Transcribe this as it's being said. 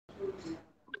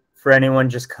For anyone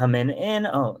just coming in,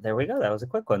 oh, there we go. That was a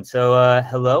quick one. So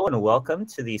hello and welcome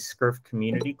to the Scurf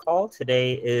community call.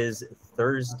 Today is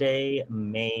Thursday,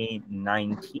 May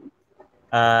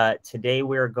 19th. Today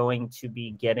we're going to be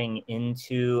getting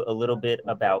into a little bit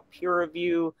about peer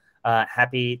review.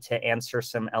 Happy to answer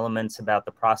some elements about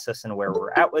the process and where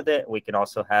we're at with it. We can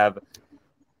also have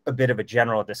a bit of a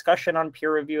general discussion on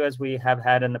peer review as we have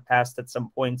had in the past at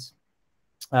some points.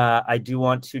 I do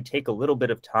want to take a little bit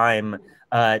of time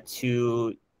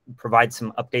to provide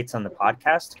some updates on the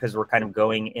podcast because we're kind of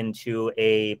going into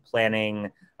a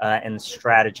planning and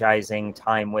strategizing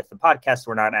time with the podcast.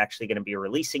 We're not actually going to be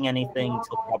releasing anything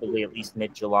until probably at least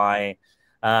mid-July.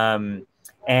 And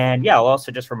yeah, I'll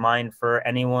also just remind for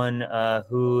anyone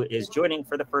who is joining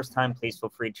for the first time, please feel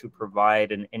free to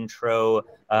provide an intro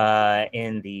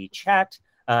in the chat.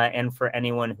 And for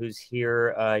anyone who's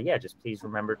here, yeah, just please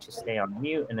remember to stay on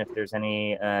mute. And if there's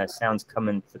any sounds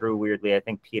coming through weirdly, I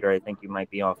think, Peter, I think you might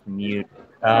be off mute.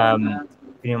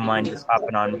 If you don't mind just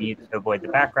hopping on mute to avoid the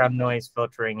background noise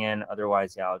filtering in.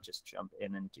 Otherwise, yeah, I'll just jump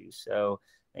in and do so.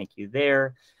 Thank you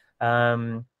there.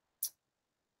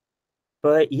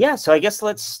 But yeah, so I guess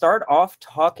let's start off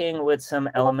talking with some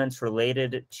elements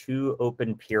related to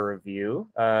open peer review,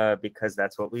 because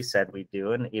that's what we said we'd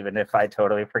do. And even if I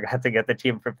totally forgot to get the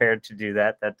team prepared to do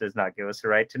that, that does not give us the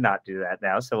right to not do that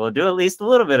now. So we'll do at least a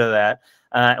little bit of that,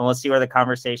 and we'll see where the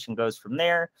conversation goes from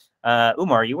there.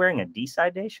 Umar, are you wearing a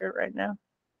D-Side Day shirt right now?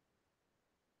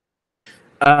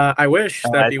 I wish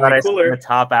that'd be way cooler. The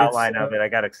top outline of it, I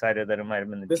got excited that it might have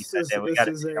been the D-Side Day. This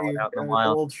is a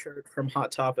gold shirt from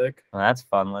Hot Topic. Well, that's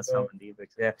fun. Let's summon demons.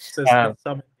 Yeah, it says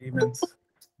summon demons.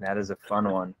 That is a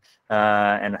fun one.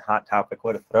 And a Hot Topic.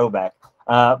 What a throwback.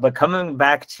 But coming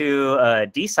back to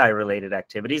D-Side related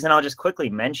activities, and I'll just quickly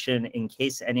mention in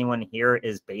case anyone here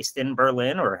is based in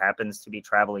Berlin or happens to be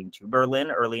traveling to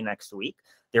Berlin early next week,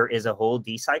 there is a whole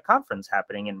D-Side conference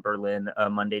happening in Berlin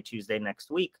Monday, Tuesday next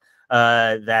week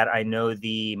that I know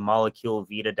the Molecule,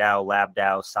 VitaDAO,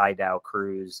 LabDAO, SciDAO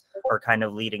crews are kind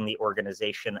of leading the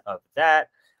organization of that.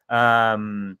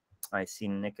 I see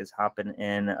Nick is hopping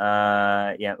in.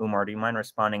 Yeah, Umar, do you mind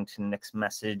responding to Nick's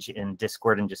message in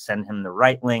Discord and just send him the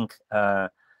right link? And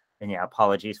yeah,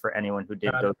 apologies for anyone who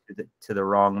did go to the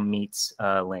wrong meets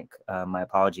link. My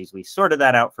apologies. We sorted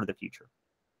that out for the future.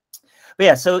 But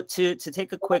yeah, so to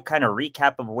take a quick kind of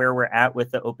recap of where we're at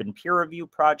with the Open Peer Review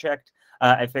project,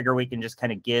 I figure we can just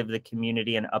kind of give the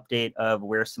community an update of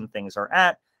where some things are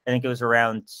at. I think it was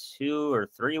around 2 or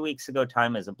 3 weeks ago,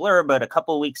 time is a blur, but a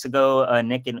couple of weeks ago,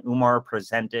 Nick and Umar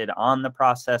presented on the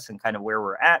process and kind of where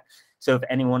we're at. So if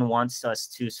anyone wants us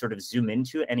to sort of zoom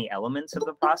into any elements of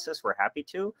the process, we're happy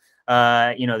to.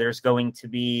 You know, there's going to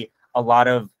be a lot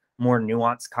of more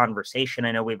nuanced conversation.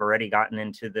 I know we've already gotten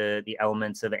into the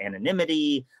elements of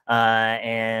anonymity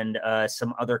and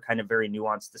some other kind of very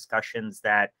nuanced discussions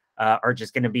that are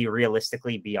just going to be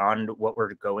realistically beyond what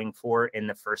we're going for in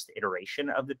the first iteration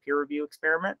of the peer review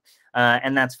experiment.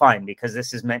 And that's fine because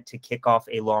this is meant to kick off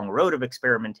a long road of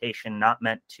experimentation, not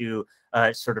meant to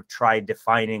sort of try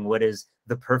defining what is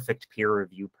the perfect peer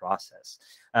review process.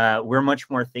 We're much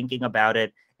more thinking about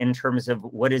it in terms of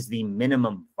what is the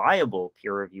minimum viable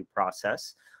peer review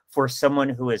process for someone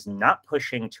who is not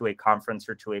pushing to a conference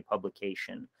or to a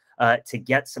publication to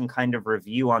get some kind of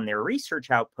review on their research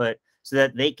output so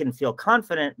that they can feel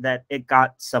confident that it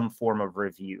got some form of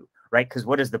review, right? Because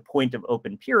what is the point of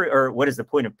open peer, or what is the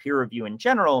point of peer review in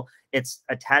general? It's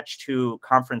attached to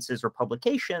conferences or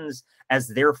publications as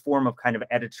their form of kind of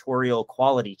editorial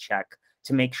quality check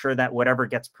to make sure that whatever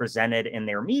gets presented in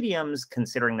their mediums,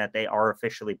 considering that they are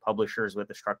officially publishers with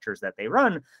the structures that they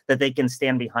run, that they can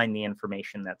stand behind the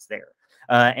information that's there.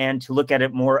 And to look at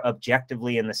it more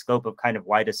objectively in the scope of kind of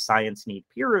why does science need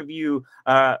peer review,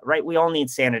 right? We all need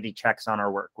sanity checks on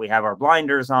our work. We have our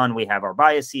blinders on, we have our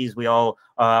biases, we all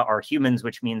are humans,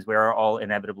 which means we are all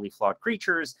inevitably flawed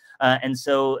creatures. And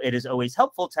so it is always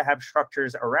helpful to have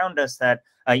structures around us that,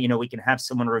 you know, we can have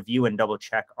someone review and double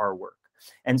check our work.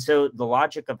 And so the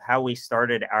logic of how we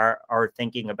started our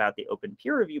thinking about the Open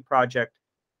Peer Review project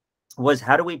was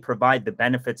how do we provide the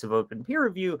benefits of open peer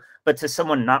review, but to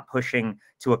someone not pushing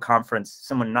to a conference,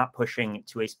 someone not pushing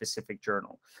to a specific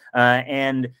journal.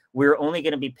 And we're only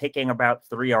going to be picking about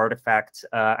 3 artifacts.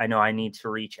 I know I need to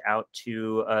reach out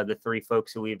to the 3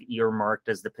 folks who we've earmarked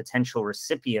as the potential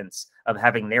recipients of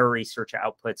having their research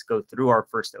outputs go through our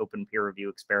first open peer review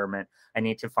experiment. I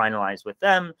need to finalize with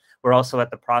them. We're also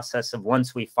at the process of,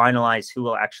 once we finalize who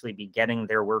will actually be getting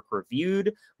their work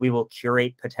reviewed, we will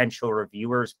curate potential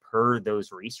reviewers per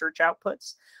those research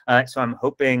outputs. So I'm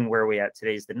hoping, where are we at?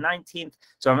 Today's the 19th.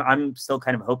 So I'm still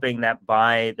kind of hoping that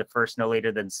by the first, no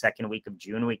later than second week of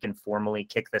June, we can formally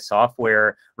kick this off,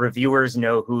 where reviewers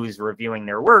know who's reviewing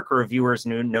their work, or reviewers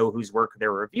know whose work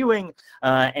they're reviewing,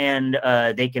 and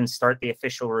they can start the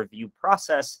official review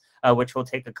process, which will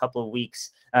take a couple of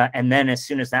weeks. And then as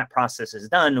soon as that process is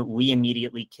done, we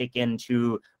immediately kick in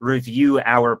to review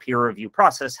our peer review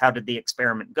process. How did the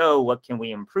experiment go? What can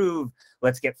we improve?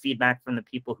 Let's get feedback from the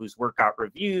people whose work got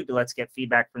reviewed. Let's get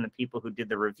feedback from the people who did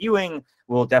the reviewing.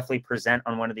 We'll definitely present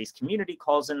on one of these community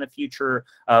calls in the future.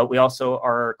 We also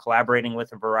are collaborating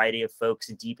with a variety of folks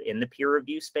deep in the peer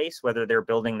review space, whether they're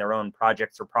building their own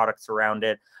projects or products around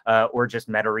it, or just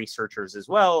meta researchers as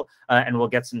well. And we'll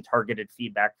get some targeted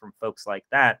feedback from folks like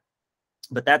that.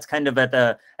 But that's kind of at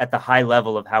the high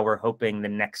level of how we're hoping the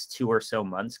next 2 or so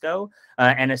months go.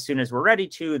 And as soon as we're ready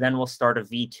to, then we'll start a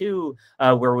V2,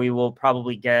 where we will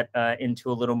probably get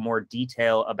into a little more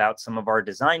detail about some of our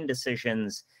design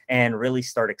decisions and really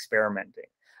start experimenting.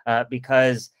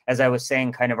 Because, as I was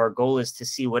saying, kind of our goal is to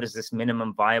see what is this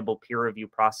minimum viable peer review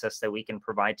process that we can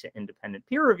provide to independent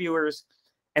peer reviewers.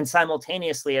 And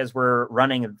simultaneously, as we're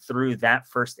running through that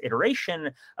first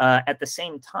iteration, at the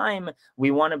same time,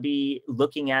 we want to be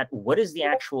looking at what is the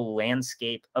actual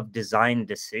landscape of design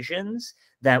decisions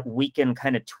that we can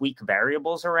kind of tweak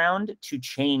variables around to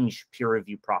change peer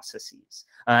review processes.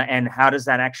 And how does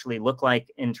that actually look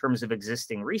like in terms of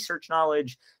existing research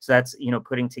knowledge? So that's,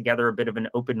 putting together a bit of an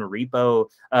open repo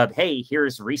of, hey,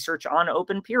 here's research on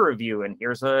open peer review, and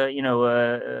here's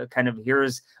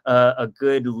here's a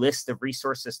good list of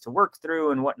resources to work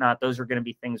through and whatnot. Those are going to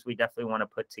be things we definitely want to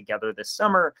put together this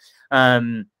summer.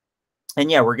 And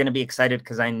yeah, we're going to be excited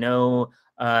because I know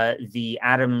the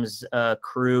Adams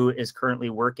crew is currently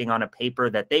working on a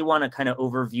paper that they want to kind of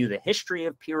overview the history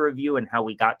of peer review and how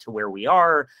we got to where we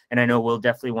are. And I know we'll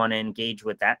definitely want to engage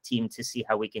with that team to see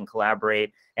how we can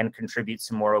collaborate and contribute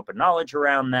some more open knowledge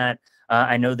around that.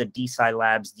 I know the DeSci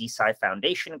Labs, DeSci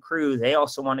Foundation crew, they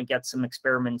also want to get some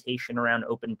experimentation around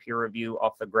open peer review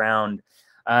off the ground.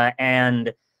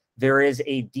 And there is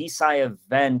a DeSci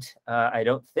event. I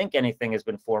don't think anything has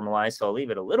been formalized, so I'll leave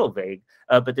it a little vague.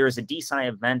 But there is a DeSci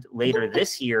event later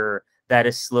this year that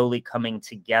is slowly coming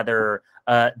together,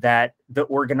 that the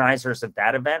organizers of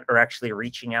that event are actually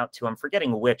reaching out to. I'm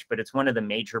forgetting which, but it's one of the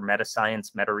major meta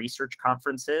science, meta research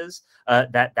conferences.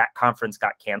 That conference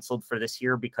got canceled for this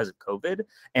year because of COVID.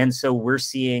 And so we're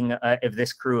seeing if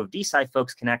this crew of DeSci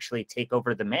folks can actually take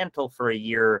over the mantle for a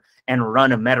year and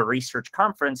run a meta research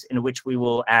conference in which we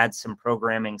will add some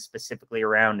programming specifically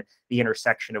around the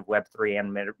intersection of Web3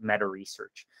 and meta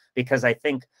research. Because I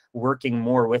think working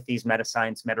more with these meta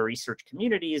science, meta research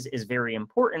communities is very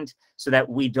important, so that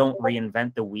we don't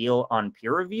reinvent the wheel on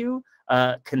peer review,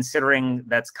 considering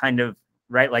that's kind of,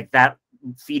 right, like that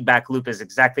feedback loop is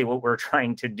exactly what we're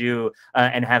trying to do,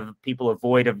 and have people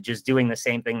avoid of just doing the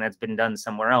same thing that's been done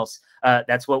somewhere else.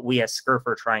 That's what we as SCURF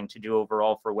are trying to do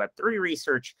overall for Web3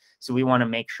 research. So we want to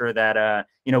make sure that,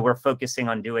 we're focusing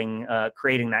on doing,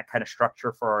 creating that kind of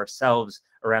structure for ourselves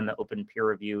around the open peer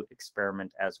review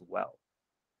experiment as well.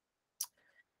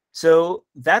 So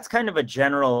that's kind of a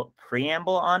general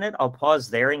preamble on it. I'll pause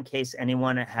there in case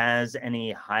anyone has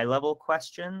any high-level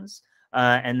questions.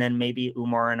 And then maybe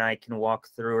Umar and I can walk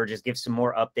through or just give some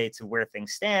more updates of where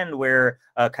things stand, where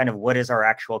kind of what is our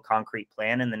actual concrete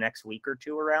plan in the next week or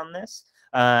two around this.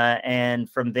 And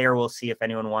from there, we'll see if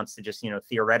anyone wants to just,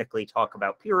 theoretically talk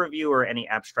about peer review or any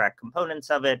abstract components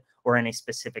of it or any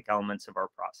specific elements of our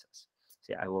process.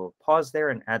 So yeah, I will pause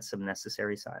there and add some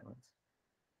necessary silence.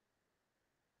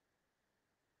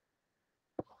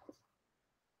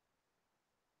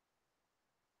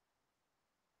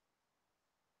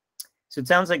 So it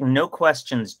sounds like no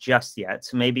questions just yet.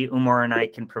 So maybe Umar and I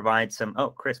can provide some. Oh,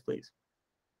 Chris, please.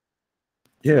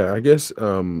 Yeah, I guess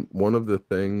one of the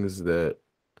things that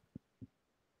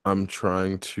I'm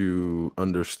trying to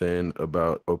understand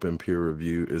about open peer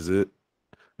review, is it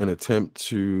an attempt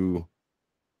to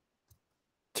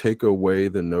take away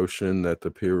the notion that the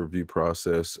peer review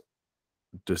process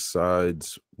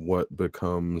decides what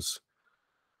becomes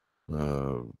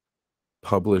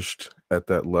published at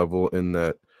that level, in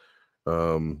that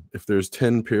if there's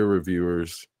 10 peer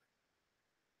reviewers,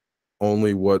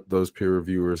 only what those peer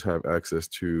reviewers have access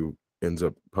to ends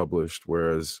up published,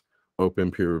 whereas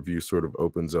open peer review sort of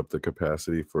opens up the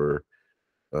capacity for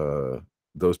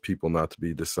those people not to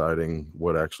be deciding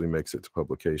what actually makes it to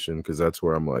publication? Because that's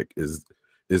where I'm like, is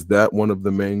that one of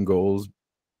the main goals?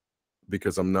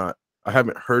 Because I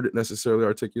haven't heard it necessarily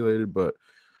articulated, but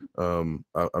I'm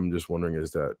just wondering,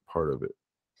 is that part of it?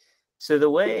 So the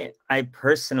way I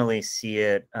personally see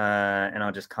it, and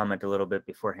I'll just comment a little bit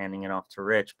before handing it off to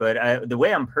Rich, but the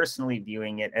way I'm personally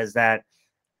viewing it is that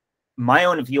my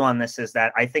own view on this is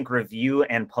that I think review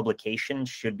and publication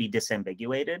should be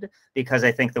disambiguated, because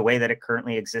I think the way that it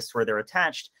currently exists where they're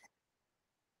attached,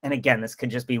 and again, this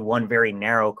could just be one very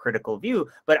narrow critical view,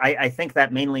 but I think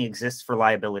that mainly exists for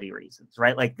liability reasons,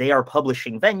 right? Like, they are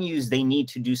publishing venues, they need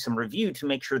to do some review to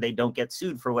make sure they don't get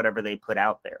sued for whatever they put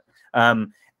out there.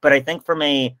 But I think from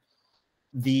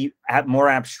the more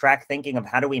abstract thinking of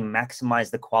how do we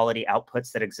maximize the quality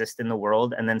outputs that exist in the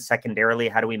world, and then secondarily,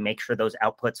 how do we make sure those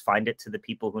outputs find it to the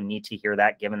people who need to hear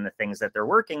that, given the things that they're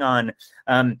working on,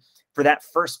 for that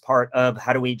first part of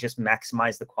how do we just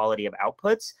maximize the quality of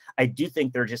outputs, I do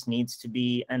think there just needs to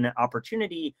be an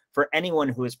opportunity for anyone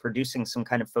who is producing some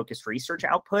kind of focused research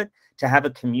output to have a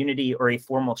community or a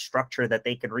formal structure that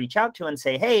they could reach out to and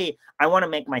say, hey, I want to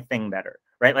make my thing better.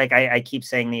 Right? Like, I keep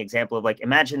saying the example of, like,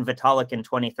 imagine Vitalik in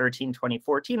 2013,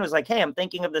 2014 was like, hey, I'm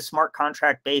thinking of the smart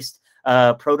contract based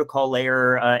protocol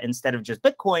layer instead of just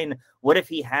Bitcoin. What if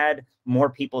he had more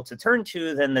people to turn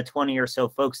to than the 20 or so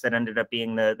folks that ended up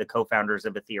being the co-founders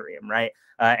of Ethereum, right?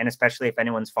 And especially if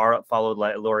anyone's followed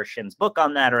Laura Shin's book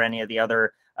on that, or any of the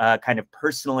other kind of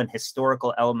personal and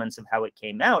historical elements of how it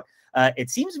came out, it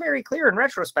seems very clear in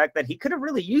retrospect that he could have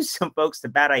really used some folks to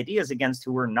bat ideas against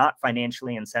who were not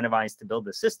financially incentivized to build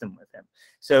the system with him.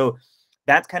 So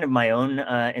that's kind of my own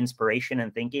inspiration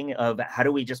and thinking of how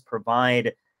do we just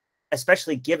provide,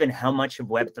 especially given how much of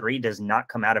Web3 does not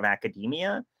come out of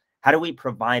academia, how do we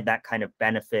provide that kind of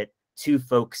benefit to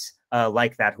folks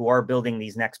like that who are building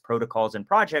these next protocols and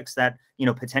projects that, you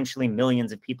know, potentially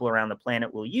millions of people around the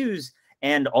planet will use,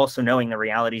 and also knowing the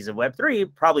realities of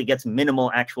Web3 probably gets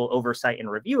minimal actual oversight and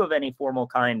review of any formal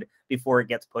kind before it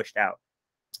gets pushed out.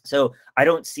 So I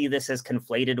don't see this as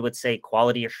conflated with, say,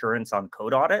 quality assurance on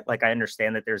code audit. Like, I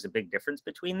understand that there's a big difference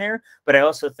between there, but I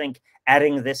also think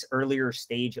adding this earlier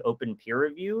stage open peer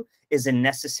review is a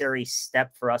necessary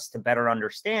step for us to better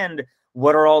understand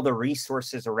what are all the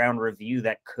resources around review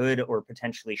that could or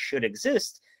potentially should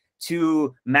exist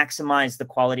to maximize the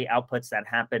quality outputs that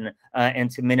happen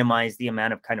and to minimize the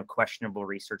amount of kind of questionable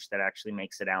research that actually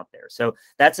makes it out there. So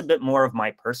that's a bit more of my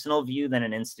personal view than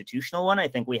an institutional one. I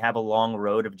think we have a long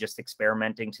road of just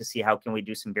experimenting to see how can we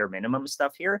do some bare minimum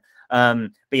stuff here.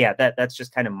 But yeah, that's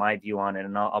just kind of my view on it,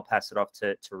 and I'll pass it off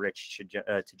to Rich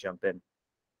to jump in.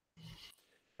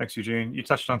 Thanks, Eugene. You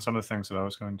touched on some of the things that I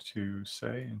was going to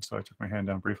say, and so I took my hand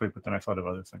down briefly, but then I thought of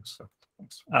other things. So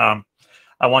thanks.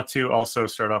 I want to also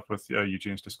start off with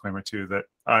Eugene's disclaimer too, that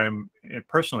I'm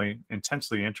personally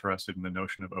intensely interested in the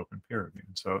notion of open peer review.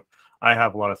 And so I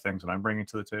have a lot of things that I'm bringing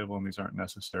to the table, and these aren't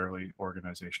necessarily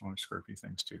organizational or scurvy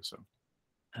things too. So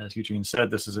as Eugene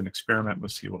said, this is an experiment.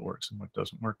 Let's see what works and what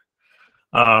doesn't work.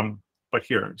 But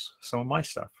here's some of my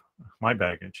stuff, my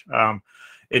baggage.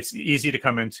 It's easy to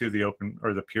come into the open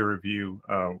or the peer review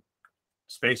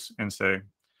space and say,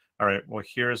 all right, well,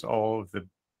 here's all of the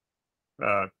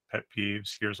pet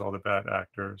peeves, here's all the bad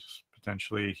actors,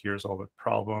 potentially, here's all the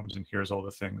problems, and here's all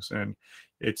the things. And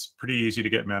it's pretty easy to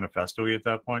get manifesto-y at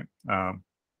that point.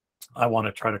 I want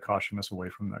to try to caution us away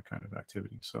from that kind of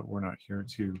activity. So we're not here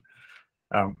to,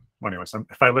 well, anyways,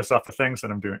 if I list off the things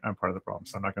that I'm doing, I'm part of the problem.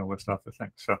 So I'm not going to list off the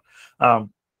things. So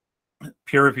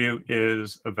peer review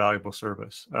is a valuable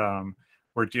service.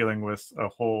 We're dealing with a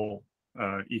whole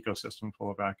ecosystem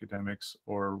full of academics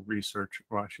or research,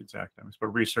 well, I should say academics, but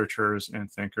researchers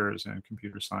and thinkers and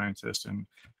computer scientists and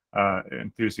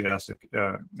enthusiastic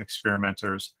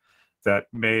experimenters that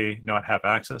may not have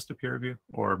access to peer review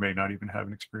or may not even have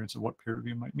an experience of what peer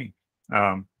review might mean.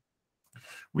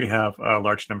 We have a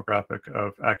large demographic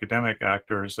of academic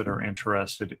actors that are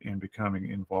interested in becoming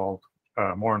involved,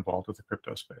 more involved with the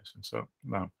crypto space. And so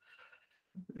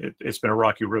it's been a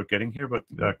rocky road getting here, but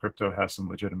crypto has some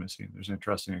legitimacy. There's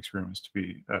interesting experiments to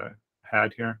be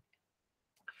had here.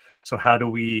 So how do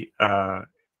we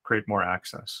create more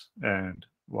access? And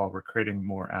while we're creating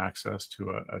more access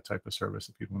to a type of service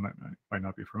that people might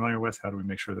not be familiar with, how do we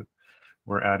make sure that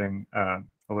we're adding a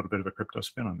little bit of a crypto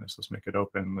spin on this? Let's make it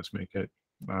open. Let's make it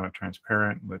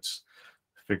transparent. Let's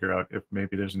figure out if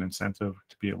maybe there's an incentive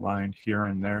to be aligned here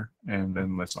and there. And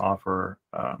then let's offer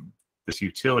this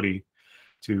utility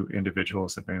to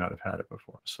individuals that may not have had it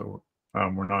before. So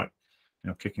we're not,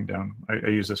 kicking down. I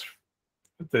use this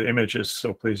the image is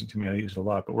so pleasing to me. I use it a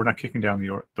lot, but we're not kicking down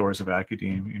the doors of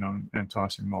academia, you know, and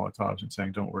tossing Molotovs and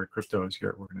saying, "Don't worry, crypto is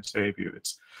here. We're going to save you."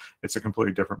 It's a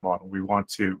completely different model. We want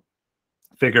to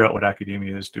figure out what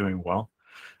academia is doing well,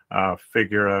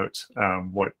 figure out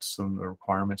what some of the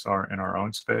requirements are in our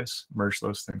own space, merge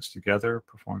those things together,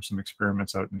 perform some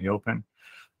experiments out in the open,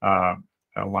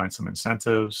 align some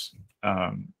incentives,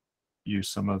 use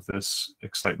some of this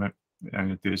excitement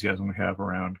and enthusiasm we have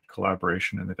around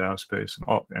collaboration in the DAO space.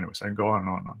 And anyways, I can go on and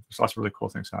on and on. There's lots of really cool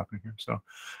things happening here. So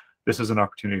this is an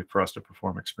opportunity for us to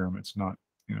perform experiments, not,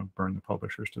 you know, burn the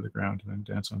publishers to the ground and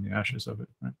then dance on the ashes of it.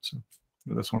 Right? So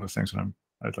that's one of the things that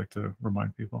I'd like to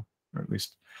remind people, or at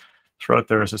least throw it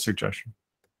there as a suggestion.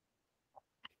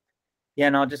 Yeah,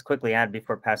 and I'll just quickly add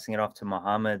before passing it off to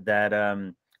Mohammed that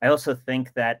I also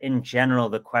think that in general,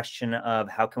 the question of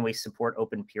how can we support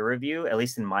open peer review, at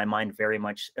least in my mind, very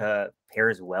much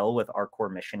pairs well with our core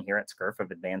mission here at Scurf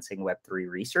of advancing Web3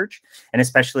 research. And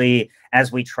especially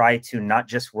as we try to not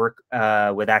just work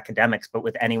with academics, but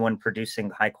with anyone producing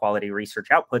high quality research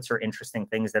outputs or interesting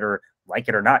things that are, like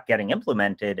it or not, getting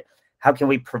implemented. How can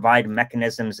we provide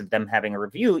mechanisms of them having a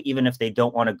review, even if they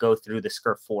don't want to go through the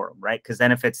Scurf forum, right? Because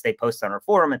then if it's they post on our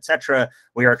forum, etc.,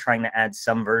 we are trying to add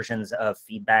some versions of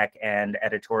feedback and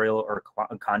editorial or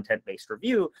content-based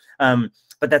review.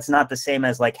 But that's not the same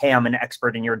as like, hey, I'm an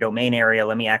expert in your domain area.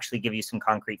 Let me actually give you some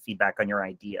concrete feedback on your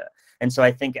idea. And so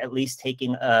I think at least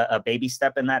taking a baby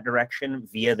step in that direction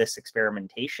via this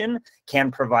experimentation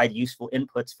can provide useful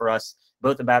inputs for us,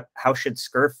 both about how should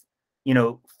Scurf, you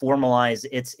know, formalize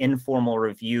its informal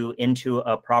review into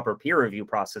a proper peer review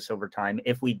process over time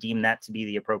if we deem that to be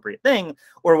the appropriate thing,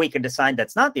 or we could decide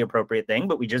that's not the appropriate thing,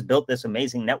 but we just built this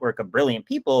amazing network of brilliant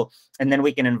people, and then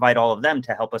we can invite all of them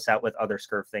to help us out with other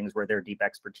Scurf things where their deep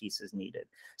expertise is needed.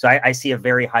 So I see a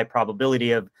very high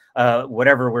probability of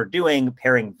whatever we're doing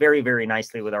pairing very, very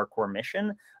nicely with our core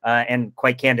mission. And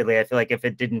quite candidly, I feel like if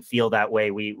it didn't feel that way,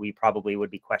 we probably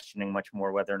would be questioning much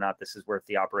more whether or not this is worth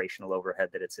the operational overhead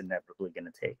that it's inevitably going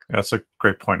to take. That's a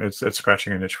great point. It's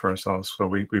scratching a niche for ourselves. So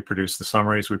we produce the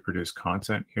summaries, we produce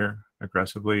content here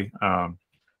aggressively,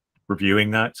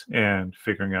 reviewing that and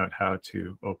figuring out how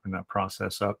to open that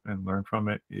process up and learn from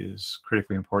it is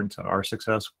critically important to our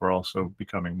success. We're also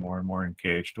becoming more and more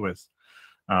engaged with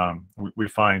we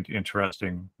find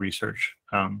interesting research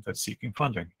that's seeking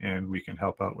funding, and we can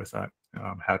help out with that.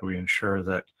 How do we ensure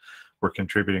that we're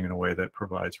contributing in a way that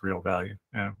provides real value?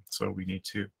 So we need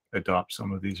to adopt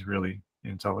some of these really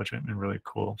intelligent and really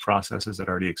cool processes that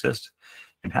already exist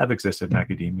and have existed in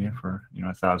academia for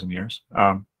 1,000 years.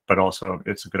 But also,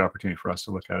 it's a good opportunity for us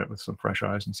to look at it with some fresh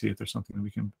eyes and see if there's something that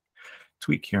we can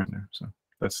tweak here and there. So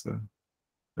that's the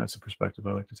perspective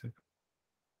I like to take.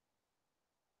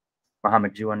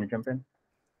 Mohammed, do you want to jump in?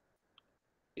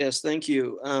 Yes, thank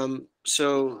you.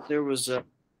 So there was a,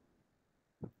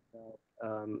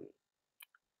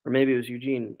 or maybe it was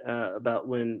Eugene, about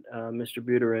when Mr.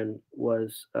 Buterin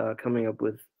was coming up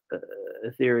with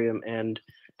Ethereum and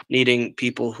needing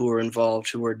people who are involved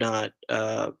who are not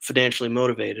financially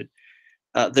motivated.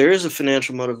 There is a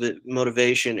financial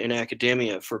motivation in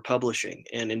academia for publishing,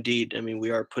 and indeed, I mean, we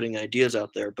are putting ideas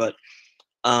out there, but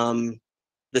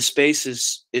the space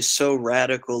is so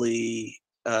radically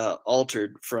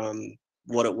altered from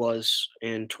what it was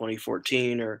in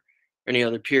 2014 or any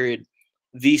other period.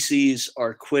 VCs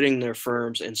are quitting their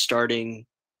firms and starting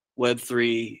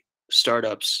Web3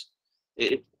 startups.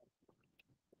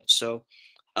 So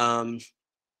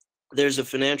there's a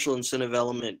financial incentive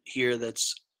element here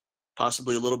that's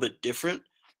possibly a little bit different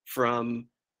from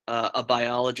a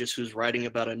biologist who's writing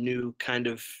about a new kind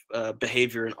of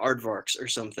behavior in aardvarks or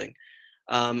something.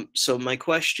 So my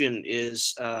question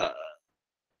is, I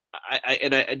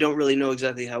don't really know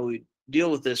exactly how we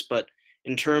deal with this, but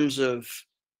in terms of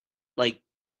like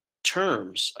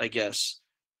terms, I guess,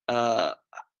 has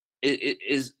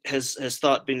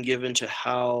thought been given to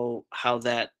how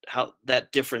that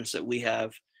difference that we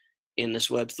have in this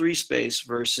Web3 space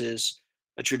versus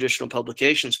a traditional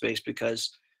publication space?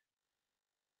 Because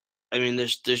I mean,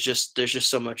 there's just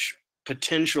so much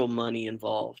potential money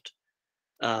involved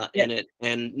in it,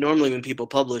 and normally when people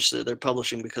publish, they're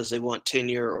publishing because they want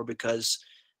tenure or because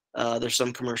there's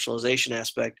some commercialization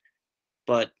aspect.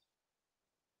 But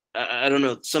I don't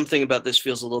know, something about this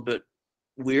feels a little bit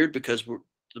weird because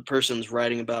the person's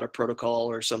writing about a protocol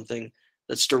or something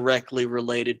that's directly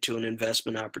related to an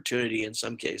investment opportunity in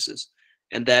some cases,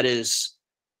 and that is,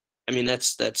 I mean,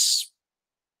 that's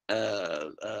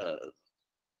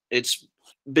it's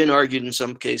been argued in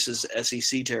some cases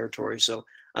SEC territory. So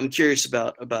I'm curious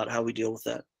about how we deal with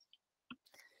that.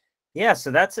 Yeah,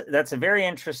 so that's a very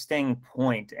interesting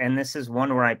point, and this is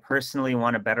one where I personally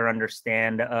want to better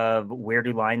understand of where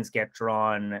do lines get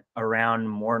drawn around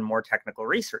more and more technical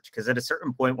research. Because at a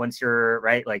certain point, once you're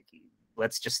right, like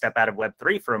let's just step out of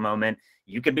Web3 for a moment,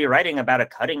 you could be writing about a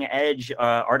cutting edge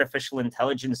artificial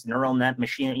intelligence neural net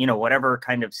machine, you know, whatever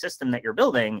kind of system that you're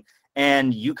building,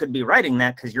 and you could be writing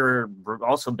that because you're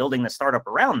also building the startup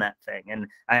around that thing. And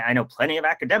I know plenty of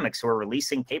academics who are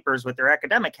releasing papers with their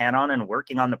academic hat on and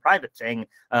working on the private thing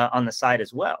on the side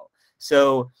as well.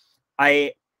 So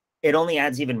it only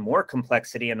adds even more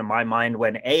complexity into my mind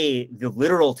when the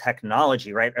literal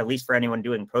technology, right, at least for anyone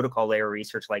doing protocol layer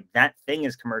research, like that thing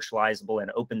is commercializable and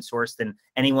open sourced, and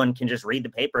anyone can just read the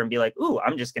paper and be like, ooh,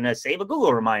 I'm just going to save a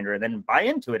Google reminder and then buy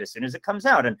into it as soon as it comes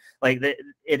out. And like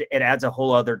it adds a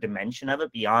whole other dimension of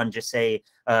it beyond just say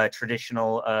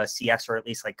traditional CS, or at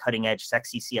least like cutting edge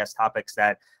sexy CS topics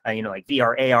that you know, like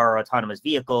VR, AR, autonomous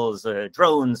vehicles,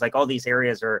 drones, like all these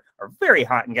areas are very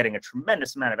hot and getting a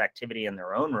tremendous amount of activity in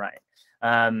their own right.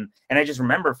 And I just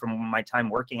remember from my time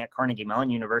working at Carnegie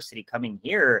Mellon University coming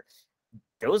here,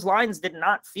 those lines did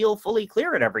not feel fully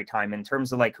clear at every time in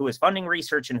terms of like who was funding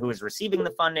research and who was receiving the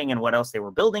funding and what else they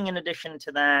were building in addition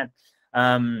to that.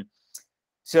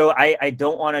 So I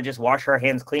don't want to just wash our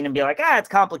hands clean and be like, it's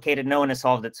complicated. No one has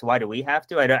solved it. So why do we have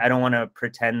to? I don't want to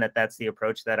pretend that that's the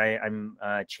approach that I'm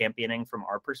championing from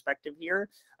our perspective here.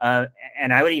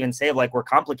 And I would even say like we're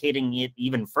complicating it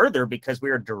even further because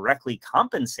we are directly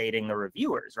compensating the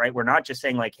reviewers, right? We're not just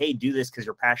saying like, hey, do this because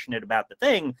you're passionate about the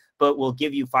thing, but we'll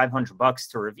give you $500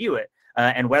 to review it.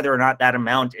 And whether or not that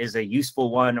amount is a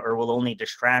useful one or will only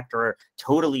distract or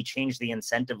totally change the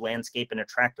incentive landscape and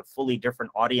attract a fully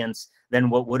different audience than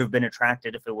what would have been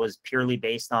attracted if it was purely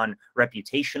based on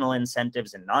reputational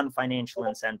incentives and non-financial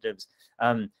incentives.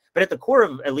 But at the core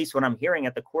of, at least what I'm hearing,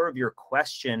 at the core of your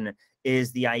question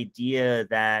is the idea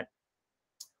that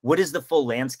what is the full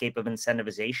landscape of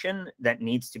incentivization that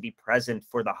needs to be present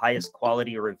for the highest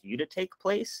quality review to take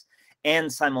place?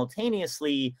 And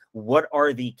simultaneously, what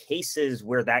are the cases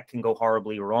where that can go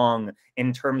horribly wrong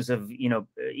in terms of, you know,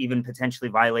 even potentially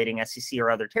violating SEC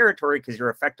or other territory because you're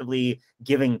effectively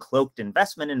giving cloaked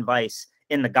investment advice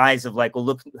in the guise of like, well,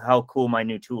 look how cool my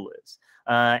new tool is.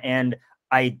 And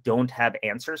I don't have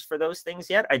answers for those things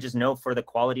yet. I just know for the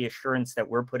quality assurance that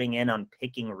we're putting in on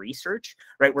picking research,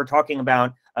 right? We're talking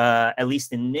about, at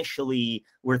least initially,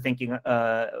 we're thinking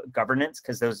governance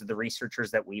because those are the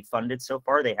researchers that we've funded so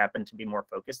far. They happen to be more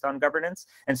focused on governance.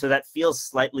 And so that feels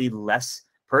slightly less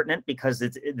pertinent because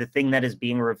it's the thing that is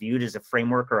being reviewed is a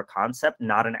framework or a concept,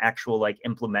 not an actual like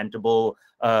implementable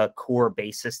core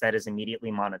basis that is immediately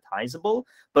monetizable.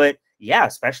 But yeah,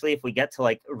 especially if we get to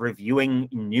like reviewing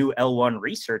new L1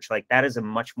 research, like that is a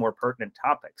much more pertinent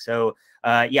topic. So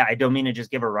yeah, I don't mean to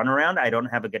just give a runaround. I don't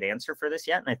have a good answer for this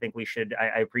yet. And I think we should,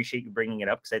 I appreciate you bringing it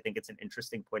up because I think it's an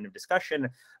interesting point of discussion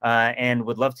and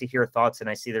would love to hear thoughts. And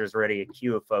I see there's already a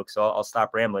queue of folks, so I'll stop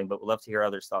rambling, but would love to hear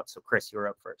others' thoughts. So Chris, you're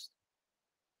up first.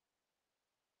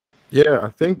 Yeah, I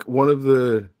think one of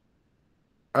the,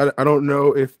 I don't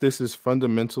know if this is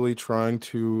fundamentally trying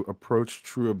to approach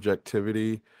true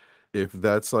objectivity, if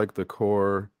that's like the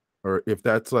core, or if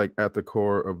that's like at the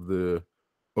core of the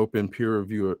open peer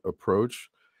review approach.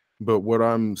 But what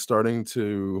I'm starting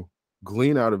to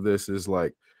glean out of this is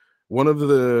like one of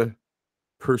the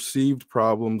perceived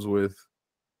problems with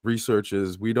research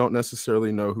is we don't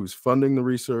necessarily know who's funding the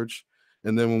research.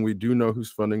 And then when we do know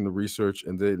who's funding the research,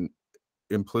 and then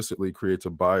implicitly creates a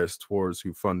bias towards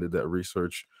who funded that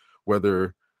research,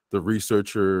 whether the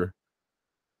researcher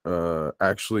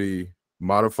actually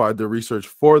modified the research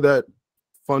for that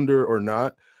funder or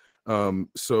not.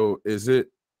 So is it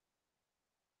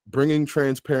bringing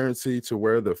transparency to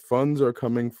where the funds are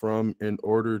coming from in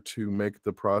order to make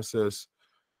the process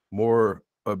more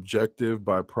objective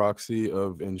by proxy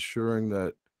of ensuring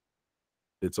that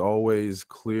it's always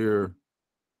clear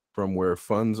from where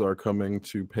funds are coming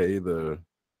to pay the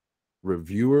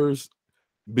reviewers?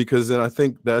 Because then I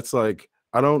think that's like,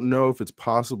 I don't know if it's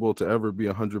possible to ever be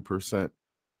 100%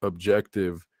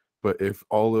 objective, but if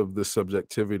all of the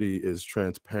subjectivity is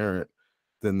transparent,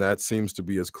 then that seems to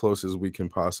be as close as we can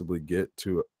possibly get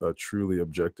to a truly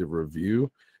objective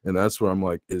review. And that's where I'm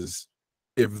like,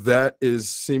 if that is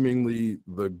seemingly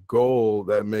the goal,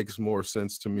 that makes more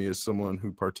sense to me as someone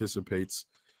who participates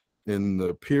in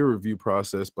the peer review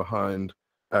process behind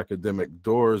academic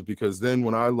doors. Because then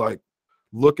when I like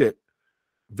look at,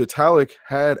 Vitalik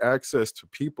had access to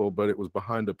people, but it was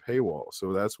behind a paywall.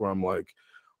 So that's where I'm like,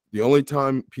 the only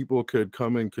time people could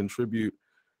come and contribute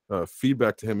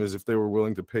feedback to him is if they were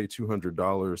willing to pay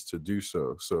 $200 to do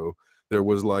so. So there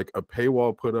was like a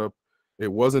paywall put up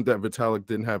It wasn't that Vitalik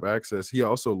didn't have access. He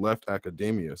also left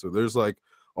academia. So there's like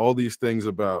all these things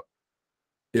about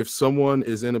if someone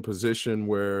is in a position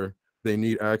where they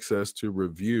need access to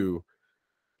review,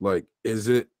 like, is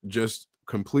it just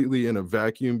completely in a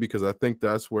vacuum? Because I think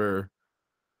that's where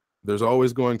there's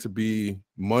always going to be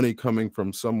money coming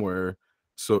from somewhere.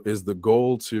 So is the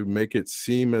goal to make it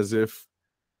seem as if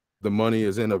the money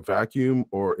is in a vacuum,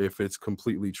 or if it's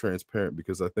completely transparent?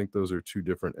 Because I think those are two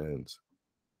different ends.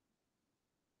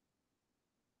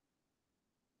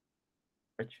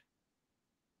 Rich?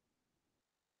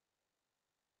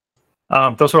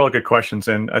 Those are all good questions,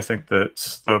 and I think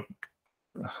that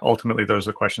ultimately those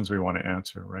are questions we want to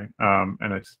answer, right?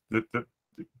 And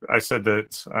I said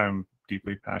that I'm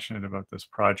deeply passionate about this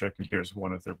project, and here's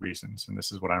one of the reasons, and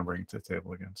this is what I'm bringing to the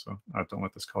table again. So don't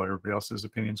let this color everybody else's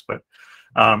opinions, but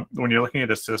when you're looking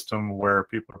at a system where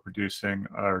people are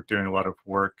doing a lot of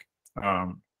work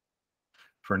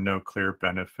for no clear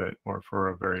benefit, or for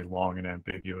a very long and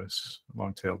ambiguous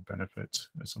long-tailed benefit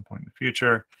at some point in the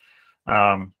future,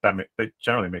 that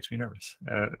generally makes me nervous.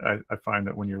 I find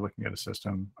that when you're looking at a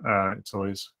system, it's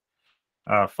always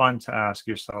fun to ask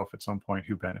yourself at some point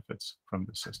who benefits from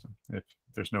the system. If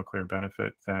there's no clear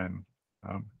benefit, then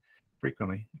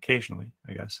frequently, occasionally,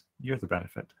 I guess, you're the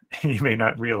benefit. You may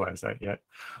not realize that yet.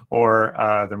 Or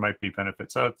there might be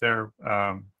benefits out there.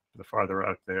 The farther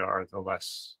out they are, the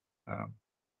less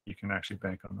you can actually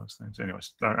bank on those things.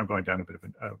 Anyways, I'm going down a bit of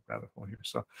a rabbit hole here.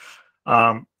 So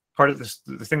part of this,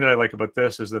 the thing that I like about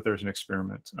this is that there's an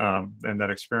experiment. And that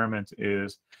experiment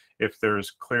is if there's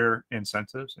clear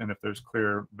incentives, and if there's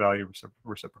clear value,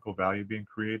 reciprocal value being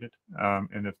created,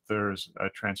 and if there's a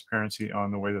transparency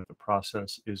on the way that the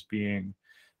process is being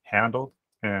handled,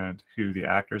 and who the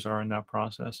actors are in that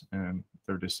process, and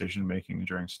their decision making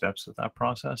during steps of that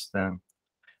process, then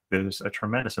there's a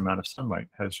tremendous amount of sunlight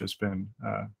has just been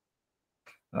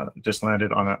just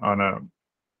landed on a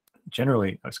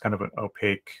generally it's kind of an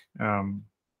opaque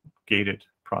gated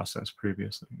process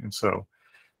previously. And so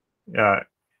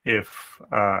if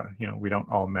we don't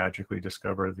all magically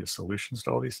discover the solutions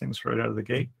to all these things right out of the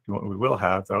gate, what we will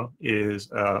have though is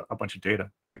a bunch of data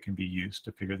that can be used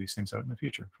to figure these things out in the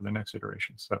future for the next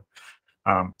iteration. So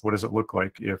what does it look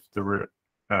like if the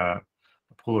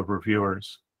pool of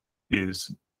reviewers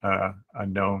is a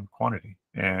known quantity,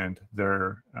 and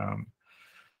their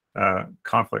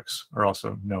conflicts are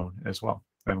also known as well?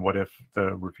 And what if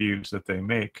the reviews that they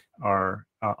make are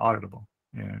auditable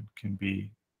and can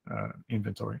be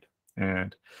inventoried,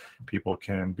 and people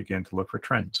can begin to look for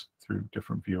trends through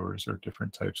different viewers or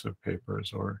different types of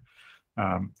papers, or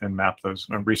and map those?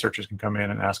 And researchers can come in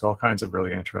and ask all kinds of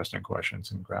really interesting questions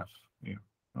and graph,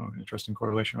 interesting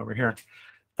correlation over here.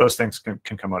 Those things can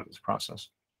come out of this process.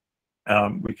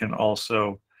 We can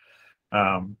also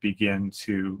begin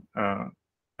to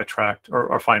attract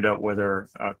or find out whether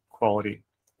quality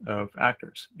of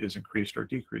actors is increased or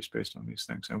decreased based on these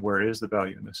things, and where is the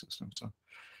value in the system. So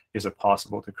is it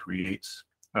possible to create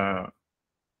a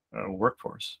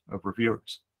workforce of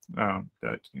reviewers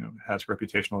that has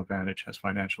reputational advantage, has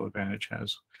financial advantage,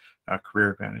 has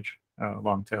career advantage,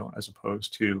 long tail, as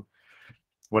opposed to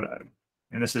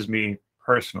and this is me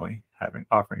personally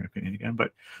offering an opinion again,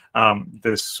 but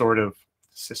this sort of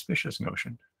suspicious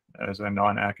notion as a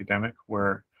non-academic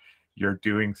where you're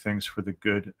doing things for the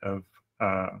good of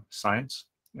science,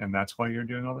 and that's why you're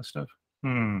doing all this stuff.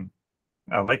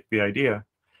 I like the idea.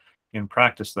 In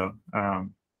practice, though,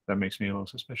 that makes me a little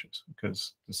suspicious,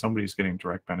 because somebody's getting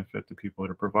direct benefit. The people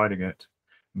that are providing it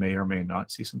may or may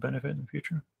not see some benefit in the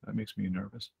future. That makes me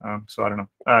nervous. So I don't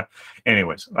know.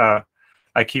 Anyways,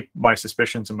 I keep my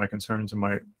suspicions and my concerns and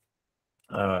my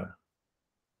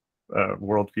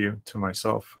worldview to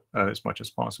myself as much as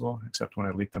possible, except when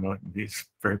I leak them out in these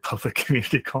very public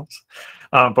community calls.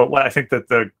 But what I think that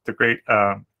the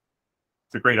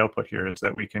great output here is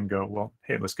that we can go, well,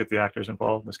 hey, let's get the actors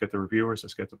involved, let's get the reviewers,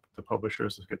 let's get the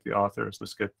publishers, let's get the authors,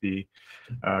 let's get the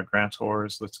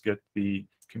grantors, let's get the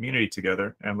community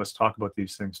together, and let's talk about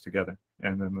these things together,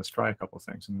 and then let's try a couple of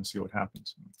things and then see what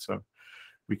happens. So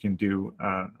we can do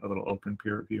a little open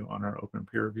peer review on our open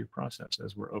peer review process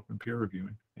as we're open peer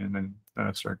reviewing, and then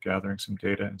start gathering some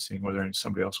data and seeing whether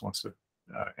somebody else wants to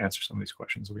answer some of these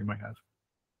questions that we might have.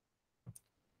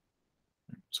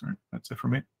 Sorry, that's it for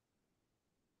me.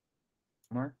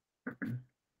 Mark?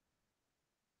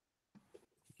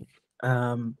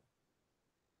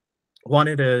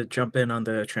 Wanted to jump in on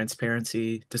the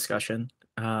transparency discussion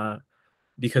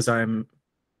because I'm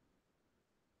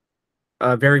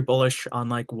very bullish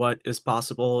on what is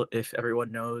possible if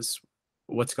everyone knows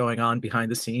what's going on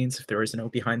behind the scenes, if there is no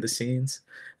behind the scenes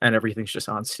and everything's just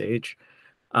on stage.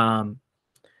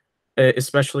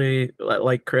 especially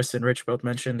like Chris and Rich both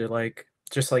mentioned, like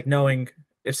just like knowing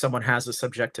if someone has a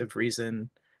subjective reason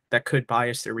that could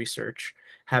bias their research,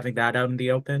 having that out in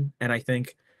the open. And I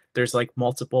think there's like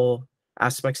multiple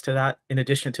aspects to that. In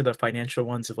addition to the financial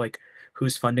ones of like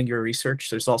who's funding your research,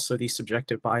 there's also these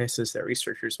subjective biases that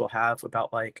researchers will have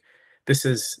about like, this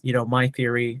is, you know, my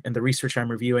theory and the research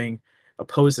I'm reviewing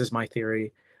opposes my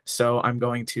theory. So I'm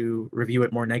going to review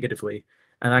it more negatively.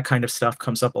 And that kind of stuff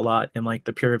comes up a lot in like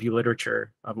the peer review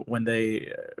literature when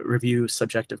they review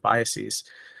subjective biases.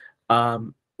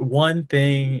 One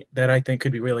thing that I think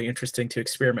could be really interesting to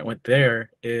experiment with there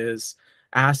is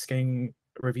asking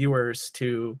reviewers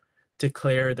to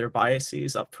declare their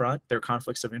biases up front, their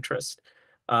conflicts of interest,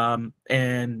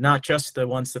 and not just the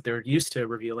ones that they're used to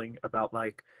revealing about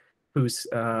like who's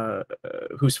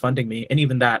funding me, and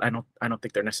even that I don't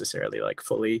think they're necessarily like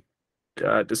fully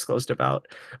disclosed about,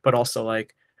 but also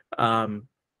like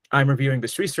I'm reviewing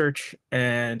this research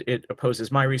and it opposes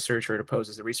my research or it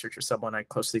opposes the research of someone I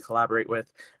closely collaborate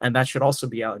with, and that should also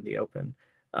be out in the open.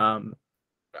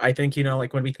 I think, you know,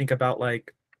 like when we think about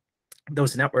like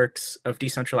those networks of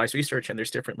decentralized research and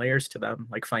there's different layers to them,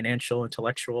 like financial,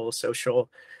 intellectual, social,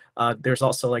 there's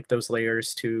also like those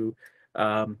layers to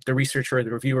the researcher,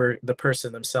 the reviewer, the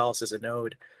person themselves as a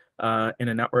node in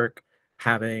a network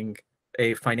having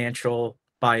a financial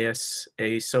bias,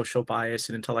 a social bias,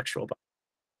 an intellectual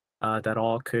bias, that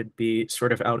all could be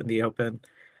sort of out in the open.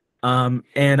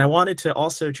 And I wanted to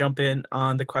also jump in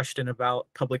on the question about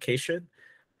publication.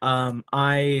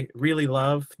 I really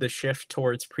love the shift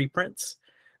towards preprints,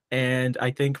 and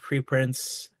I think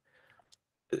preprints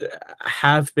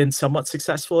have been somewhat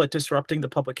successful at disrupting the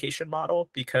publication model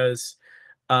because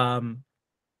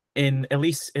in at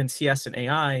least in CS and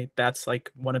AI, that's like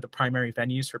one of the primary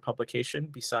venues for publication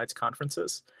besides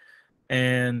conferences.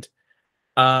 And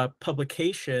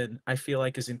publication, I feel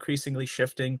like, is increasingly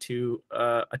shifting to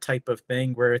a type of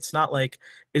thing where it's not like,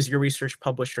 is your research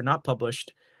published or not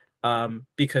published?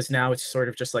 Because now it's sort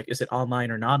of just like, is it online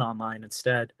or not online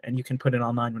instead? And you can put it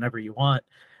online whenever you want.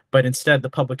 But instead, the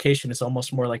publication is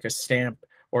almost more like a stamp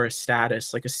or a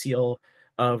status, like a seal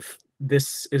of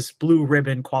this is blue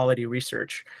ribbon quality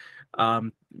research,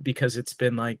 because it's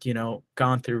been like, you know,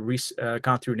 gone through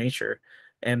nature.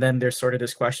 And then there's sort of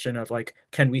this question of like,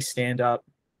 can we stand up,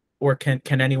 or can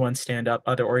anyone stand up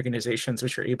other organizations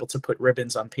which are able to put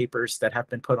ribbons on papers that have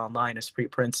been put online as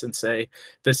preprints and say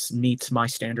this meets my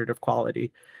standard of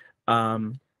quality?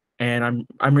 And I'm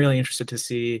really interested to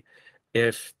see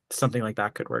if something like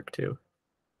that could work too.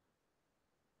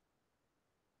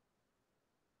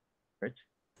 Rich?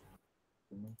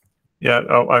 Yeah,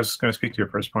 I was going to speak to your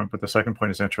first point, but the second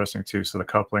point is interesting too. So the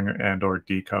coupling and or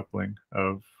decoupling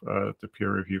of the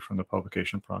peer review from the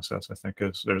publication process, I think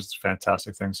there's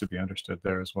fantastic things to be understood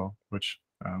there as well, which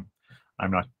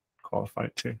I'm not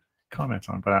qualified to comment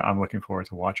on, but I'm looking forward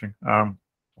to watching.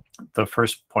 The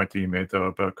first point that you made though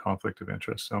about conflict of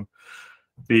interest. So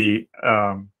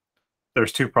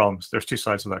there's two problems. There's two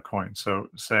sides of that coin. So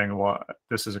saying, well,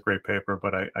 this is a great paper,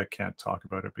 but I can't talk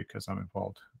about it because I'm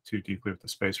involved too deeply with the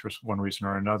space for one reason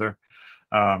or another.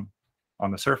 On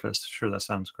the surface, sure, that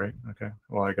sounds great. Okay,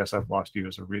 well, I guess I've lost you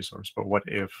as a resource. But what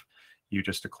if you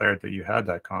just declared that you had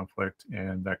that conflict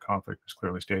and that conflict was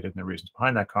clearly stated and the reasons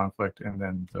behind that conflict, and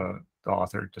then the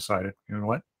author decided, you know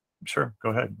what? Sure, go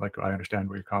ahead. Like, I understand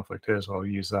what your conflict is. I'll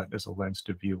use that as a lens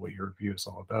to view what your review is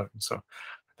all about. And so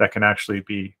that can actually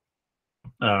be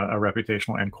a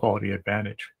reputational and quality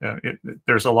advantage.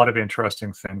 There's a lot of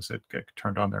interesting things that get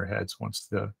turned on their heads once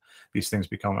these things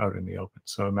become out in the open.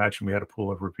 So imagine we had a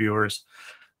pool of reviewers.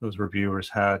 Those reviewers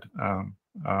had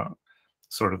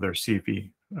sort of their CV.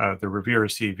 The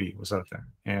reviewer's CV was out there,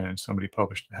 and somebody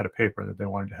had a paper that they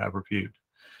wanted to have reviewed.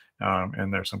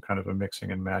 And there's some kind of a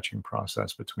mixing and matching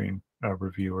process between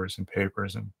reviewers and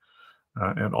papers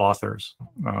and authors.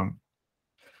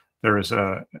 There is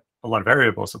a lot of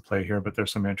variables at play here, but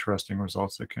there's some interesting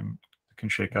results that can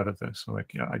shake out of this. So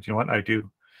like, yeah, you know what I do?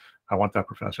 I want that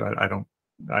professor.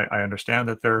 I understand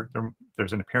that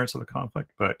there's an appearance of a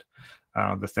conflict, but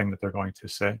the thing that they're going to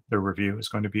say, their review is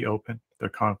going to be open. Their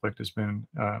conflict has been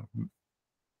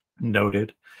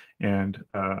noted, and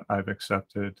I've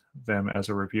accepted them as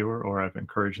a reviewer, or I've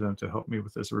encouraged them to help me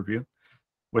with this review.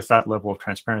 With that level of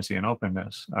transparency and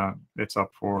openness, it's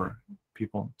up for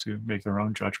people to make their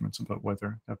own judgments about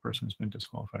whether that person has been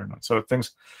disqualified or not. So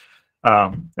things,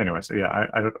 anyway, so yeah,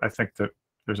 I think that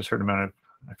there's a certain amount of,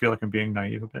 I feel like I'm being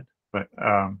naive a bit, but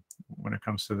when it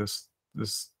comes to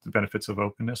the benefits of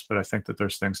openness, but I think that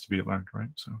there's things to be learned, right?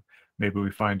 So maybe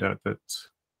we find out that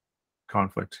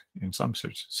conflict in some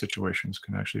situations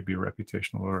can actually be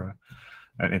reputational or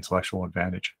an intellectual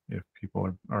advantage if people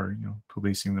are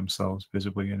policing themselves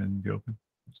visibly and in the open.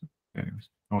 So anyways,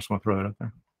 I just want to throw that out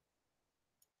there.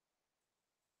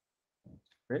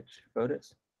 Rich,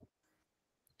 Fotis?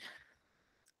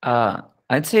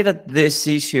 I'd say that this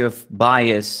issue of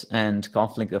bias and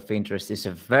conflict of interest is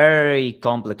a very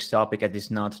complex topic and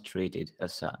is not treated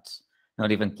as such,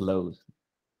 not even close.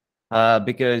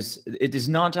 Because it is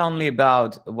not only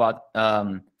about what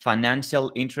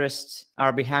financial interests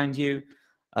are behind you,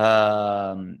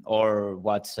 or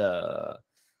what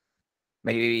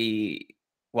maybe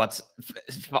what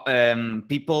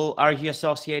people are you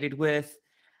associated with.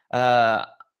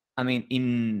 I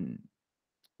mean,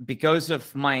 because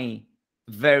of my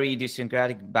very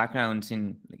idiosyncratic backgrounds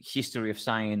in history of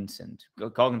science and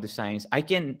cognitive science,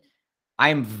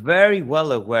 I'm very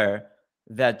well aware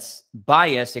that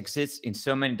bias exists in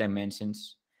so many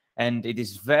dimensions, and it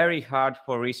is very hard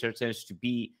for researchers to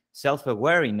be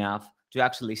self-aware enough to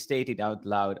actually state it out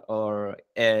loud, or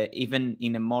even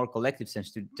in a more collective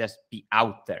sense, to just be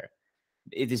out there.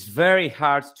 It is very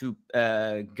hard to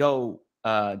go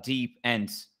deep and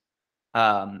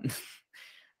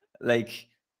like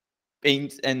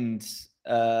paint and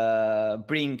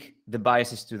bring the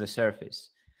biases to the surface.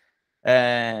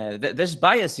 There's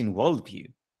bias in worldview.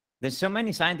 There's so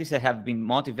many scientists that have been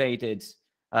motivated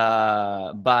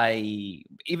by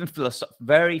even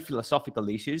very philosophical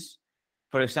issues.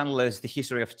 For example, there's the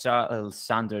history of Charles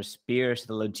Sanders Peirce,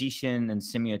 the logician and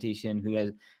semiotician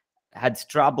who had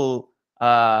trouble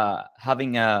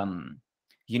having a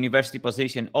university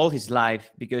position all his life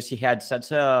because he had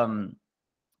such a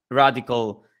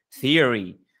radical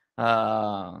theory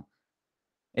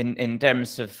in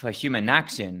terms of human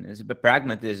action, as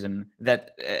pragmatism,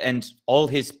 that and all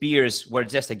his peers were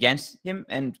just against him.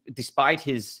 And despite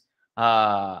his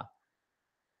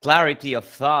clarity of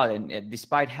thought, and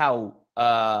despite how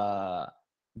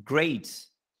great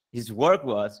his work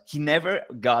was, he never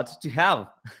got to have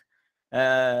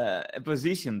a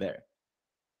position there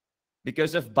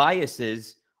because of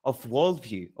biases of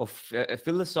worldview, of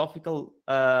philosophical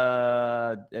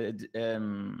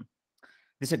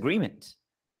disagreement.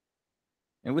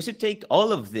 And we should take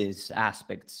all of these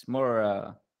aspects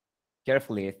more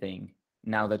carefully, I think,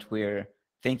 now that we're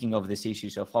thinking of these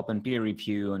issues of open peer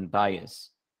review and bias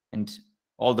and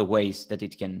all the ways that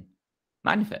it can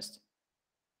manifest.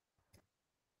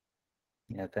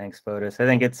 Yeah, thanks, Fotis. I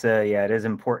think it's it is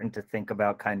important to think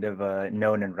about kind of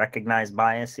known and recognized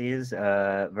biases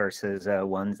versus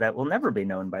ones that will never be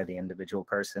known by the individual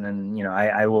person. And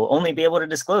I will only be able to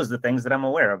disclose the things that I'm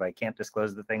aware of. I can't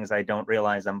disclose the things I don't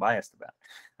realize I'm biased about.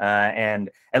 And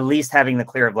at least having the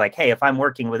clear of like, hey, if I'm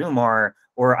working with Umar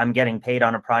or I'm getting paid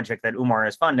on a project that Umar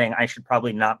is funding, I should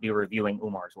probably not be reviewing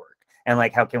Umar's work. And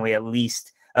like, how can we at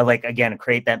least like, again,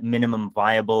 create that minimum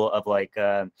viable of like,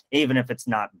 even if it's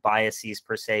not biases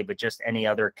per se, but just any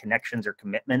other connections or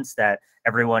commitments that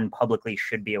everyone publicly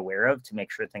should be aware of to make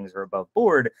sure things are above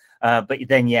board. But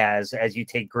then, yeah, as you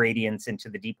take gradients into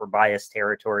the deeper bias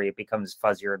territory, it becomes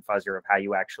fuzzier and fuzzier of how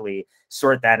you actually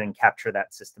sort that and capture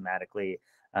that systematically.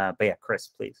 But yeah, Chris,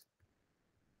 please.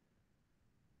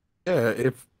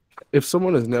 Yeah, if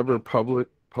someone has never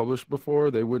published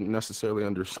before, they wouldn't necessarily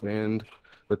understand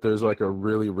that there's like a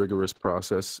really rigorous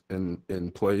process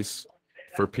in place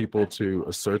for people to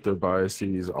assert their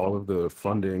biases, all of the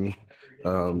funding,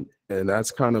 and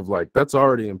that's kind of like, that's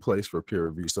already in place for peer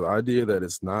review. So the idea that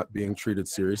it's not being treated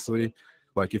seriously,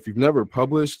 like if you've never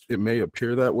published, it may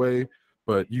appear that way,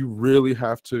 but you really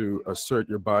have to assert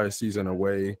your biases in a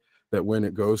way that when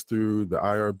it goes through the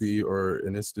IRB or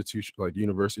an institution like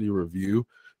university review,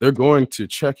 they're going to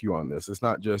check you on this. It's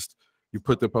not just you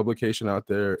put the publication out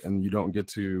there and you don't get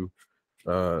to,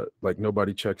 like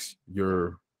nobody checks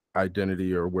your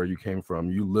identity or where you came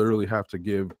from. You literally have to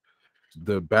give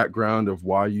the background of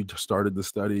why you started the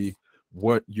study,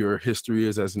 what your history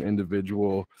is as an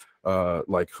individual,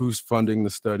 like who's funding the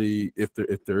study, if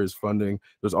there is funding.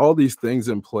 There's all these things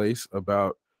in place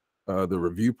about the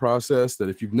review process that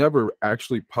if you've never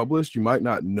actually published, you might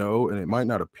not know, and it might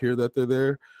not appear that they're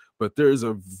there, but there is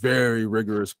a very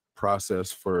rigorous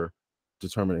process for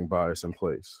determining bias in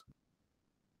place.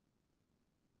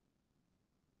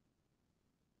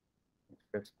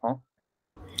 Chris, Paul?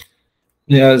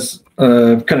 Yeah, as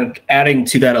kind of adding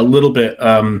to that a little bit.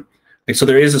 So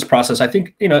there is this process. I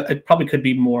think it probably could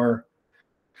be more.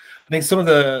 I think some of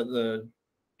the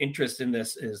interest in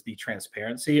this is the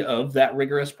transparency of that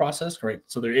rigorous process, right?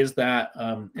 So there is that.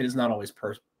 It is not always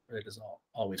perfect. It is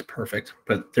always perfect,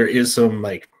 but there is some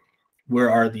like,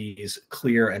 where are these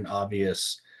clear and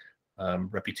obvious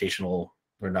reputational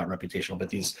or not reputational, but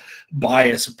these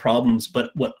bias problems.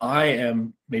 But what I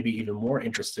am maybe even more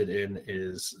interested in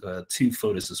is, to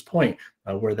Fotis's point,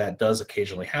 where that does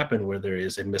occasionally happen, where there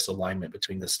is a misalignment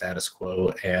between the status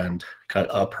quo and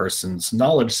a person's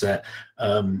knowledge set.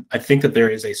 I think that there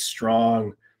is a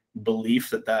strong belief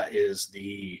that that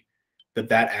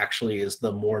actually is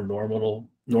the more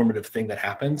normative thing that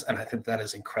happens, and I think that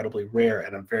is incredibly rare.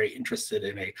 And I'm very interested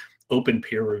in a open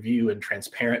peer review and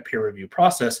transparent peer review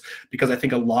process, because I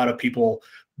think a lot of people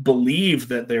believe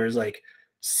that there's like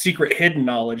secret hidden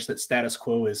knowledge that status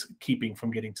quo is keeping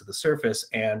from getting to the surface,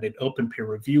 and an open peer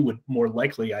review would more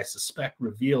likely, I suspect,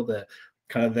 reveal that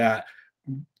kind of that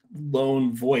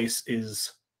lone voice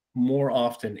is more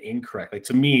often incorrect. Like,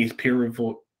 to me, peer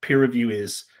review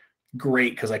is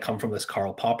great because I come from this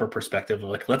Karl Popper perspective of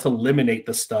like, let's eliminate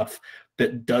the stuff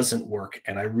that doesn't work.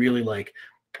 And I really like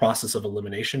process of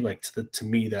elimination. Like, to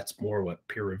me, that's more what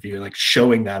peer review, like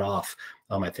showing that off,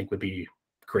 I think would be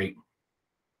great.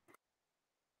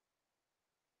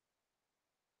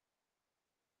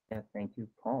 Yeah, thank you,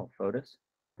 Paul. Fotis?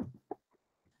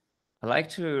 I'd like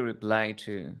to reply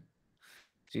to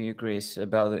you, Chris,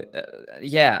 about it.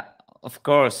 Yeah, of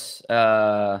course.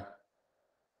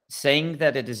 Saying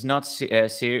that it is not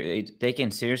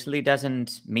taken seriously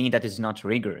doesn't mean that it's not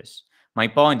rigorous. My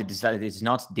point is that it is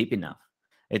not deep enough.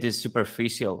 It is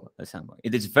superficial at some point.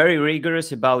 It is very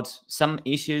rigorous about some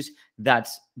issues that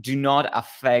do not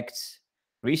affect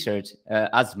research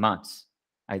as much,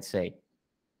 I'd say.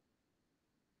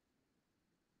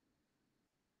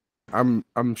 I'm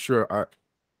sure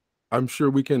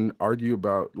we can argue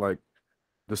about like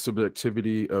the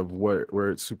subjectivity of where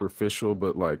it's superficial,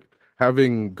 but like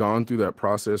having gone through that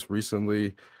process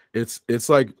recently, it's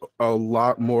like a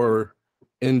lot more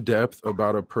in depth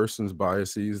about a person's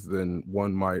biases than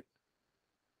one might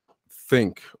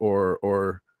think,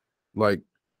 or like,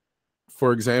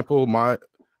 for example, my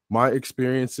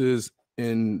experiences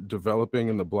in developing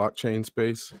in the blockchain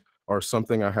space are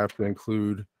something I have to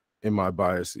include in my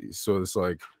biases. So it's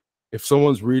like, if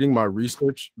someone's reading my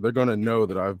research, they're going to know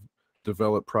that I've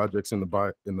developed projects in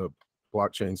the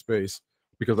blockchain space,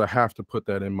 because I have to put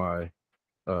that in my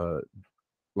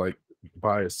like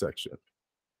bias section.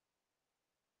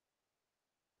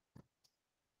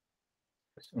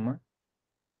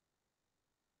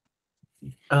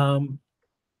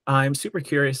 I'm super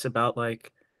curious about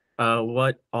like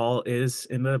what all is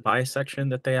in the bias section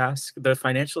that they ask. The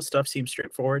financial stuff seems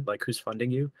straightforward, like who's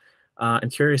funding you. I'm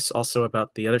curious also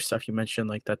about the other stuff you mentioned,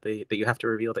 like that you have to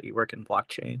reveal that you work in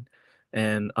blockchain,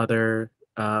 and other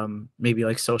maybe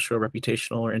like social,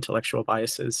 reputational, or intellectual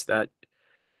biases that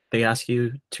they ask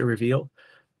you to reveal.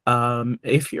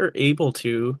 If you're able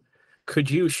to, could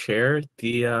you share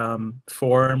the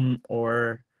form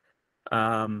or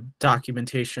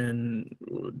documentation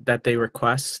that they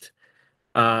request?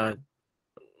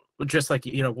 Just like,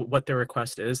 you know, what their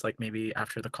request is, like maybe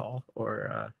after the call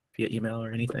or via email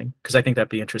or anything, because I think that'd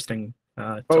be interesting.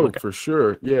 Oh, for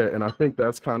sure. Yeah. And I think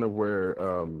that's kind of where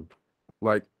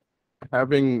like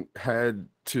having had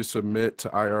to submit to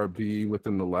IRB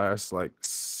within the last like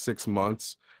 6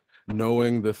 months,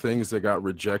 knowing the things that got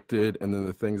rejected and then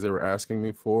the things they were asking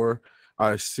me for,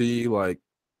 I see like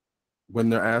when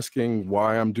they're asking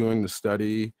why I'm doing the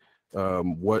study,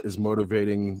 what is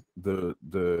motivating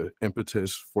the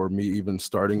impetus for me even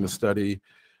starting the study.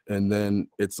 And then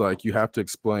it's like you have to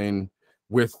explain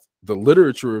with the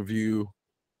literature review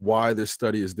why this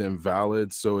study is then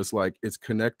valid. So it's like it's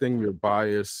connecting your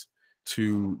bias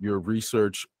to your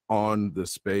research on the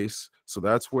space. So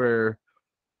that's where,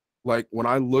 like, when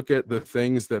I look at the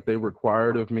things that they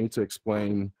required of me to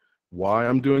explain why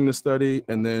I'm doing the study,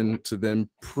 and then to then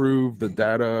prove the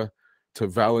data to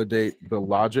validate the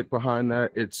logic behind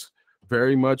that, it's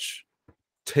very much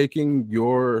taking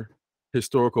your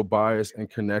historical bias and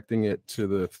connecting it to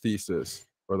the thesis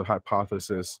or the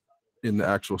hypothesis in the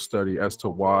actual study as to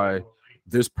why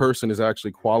this person is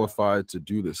actually qualified to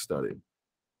do this study.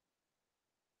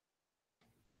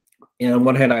 And on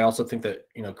one hand, I also think that,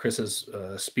 you know, Chris is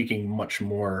speaking much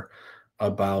more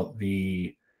about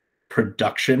the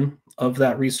production of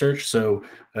that research. So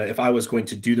if I was going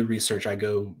to do the research, I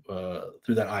go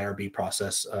through that IRB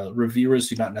process. Reviewers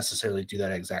do not necessarily do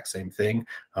that exact same thing.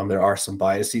 There are some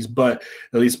biases, but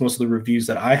at least most of the reviews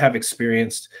that I have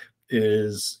experienced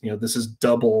is, you know, this is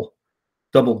double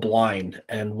blind.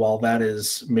 And while that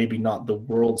is maybe not the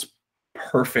world's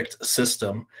perfect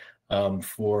system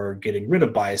for getting rid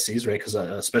of biases, right? Because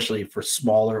especially for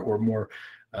smaller or more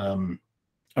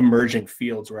emerging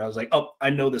fields where I was like, oh, I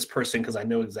know this person because I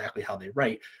know exactly how they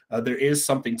write. There is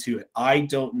something to it. I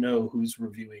don't know who's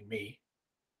reviewing me,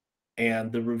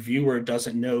 and the reviewer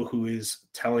doesn't know who is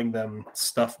telling them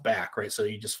stuff back, right? So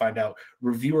you just find out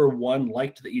reviewer 1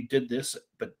 liked that you did this,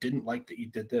 but didn't like that you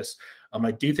did this. I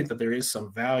do think that there is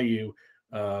some value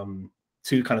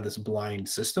to kind of this blind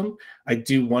system. I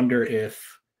do wonder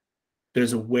if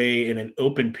there's a way in an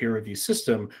open peer review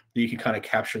system that you can kind of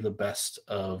capture the best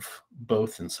of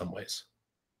both in some ways.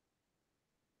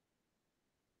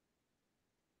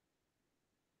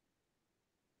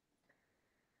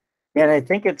 Yeah, and I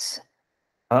think it's,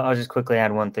 I'll just quickly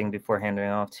add one thing before handing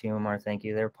off to you, Umar. Thank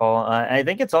you there, Paul. I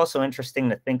think it's also interesting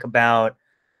to think about,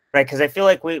 right? Because I feel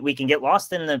like we can get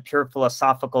lost in the pure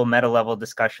philosophical meta level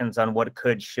discussions on what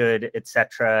could, should,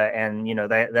 etc. And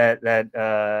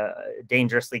that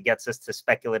dangerously gets us to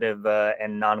speculative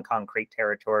and non-concrete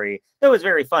territory. That was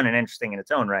very fun and interesting in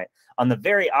its own right. On the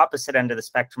very opposite end of the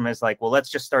spectrum is like, well, let's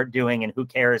just start doing, and who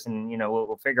cares? And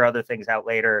we'll figure other things out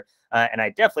later. And I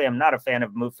definitely am not a fan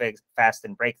of move fast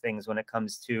and break things when it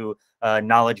comes to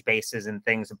knowledge bases and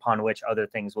things upon which other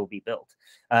things will be built.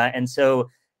 And so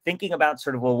thinking about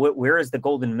sort of, well, where is the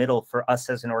golden middle for us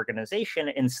as an organization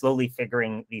in slowly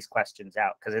figuring these questions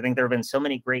out? Because I think there have been so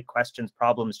many great questions,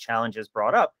 problems, challenges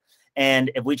brought up.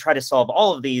 And if we try to solve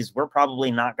all of these, we're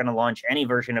probably not going to launch any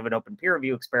version of an open peer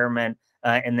review experiment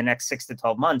in the next 6 to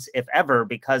 12 months, if ever,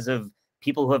 because of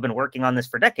people who have been working on this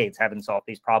for decades haven't solved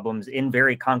these problems in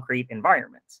very concrete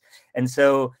environments. And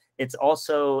so it's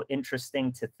also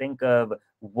interesting to think of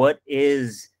what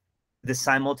is the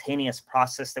simultaneous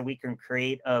process that we can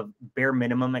create of bare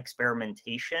minimum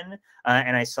experimentation.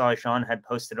 And I saw Jean had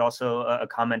posted also a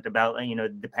comment about,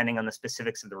 depending on the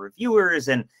specifics of the reviewers,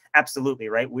 and absolutely,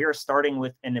 right? We are starting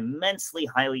with an immensely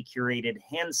highly curated,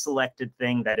 hand-selected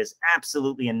thing that is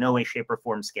absolutely in no way, shape, or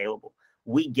form scalable.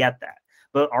 We get that.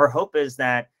 But our hope is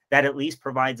that at least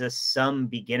provides us some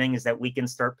beginnings that we can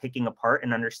start picking apart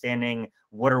and understanding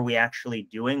what are we actually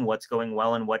doing, what's going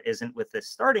well and what isn't with this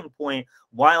starting point,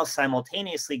 while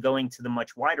simultaneously going to the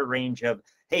much wider range of,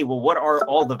 hey, well, what are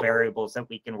all the variables that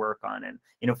we can work on?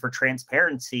 And, for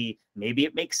transparency, maybe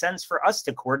it makes sense for us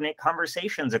to coordinate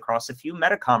conversations across a few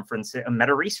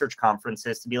meta research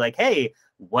conferences to be like, hey,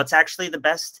 what's actually the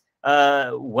best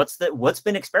what's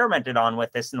been experimented on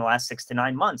with this in the last 6 to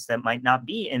 9 months that might not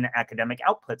be in academic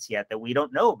outputs yet, that we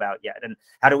don't know about yet? And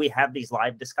how do we have these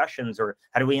live discussions, or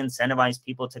how do we incentivize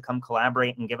people to come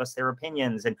collaborate and give us their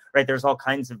opinions? And right, there's all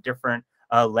kinds of different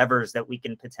levers that we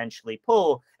can potentially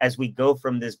pull as we go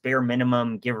from this bare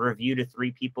minimum, give a review to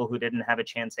 3 people who didn't have a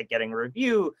chance at getting a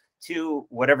review, to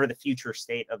whatever the future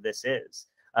state of this is.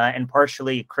 And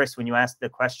partially, Chris, when you asked the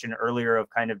question earlier of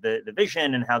kind of the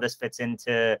vision and how this fits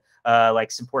into like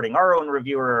supporting our own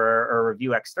reviewer or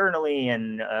review externally,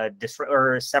 and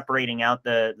or separating out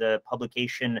the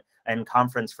publication and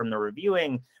conference from the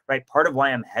reviewing, right? Part of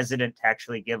why I'm hesitant to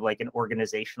actually give like an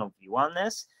organizational view on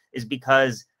this is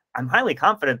because I'm highly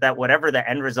confident that whatever the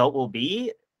end result will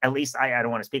be, at least I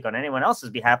don't want to speak on anyone else's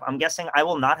behalf, I'm guessing I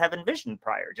will not have envisioned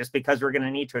prior, just because we're going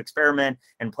to need to experiment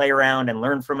and play around and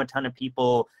learn from a ton of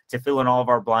people to fill in all of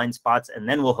our blind spots. And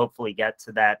then we'll hopefully get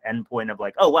to that endpoint of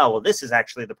like, oh, wow, well, this is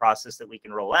actually the process that we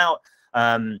can roll out.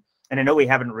 And I know we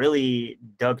haven't really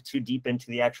dug too deep into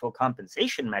the actual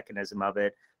compensation mechanism of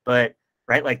it, but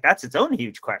right, like that's its own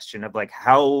huge question of like,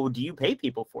 how do you pay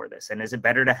people for this? And is it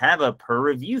better to have a per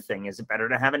review thing? Is it better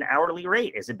to have an hourly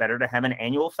rate? Is it better to have an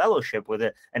annual fellowship with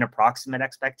an approximate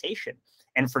expectation?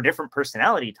 And for different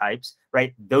personality types,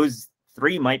 right, those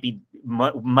 3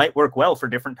 might work well for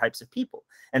different types of people.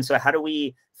 And so how do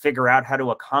we figure out how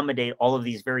to accommodate all of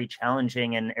these very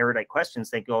challenging and erudite questions?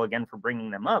 Thank you all again for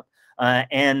bringing them up.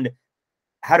 And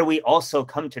how do we also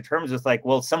come to terms with like,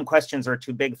 well, some questions are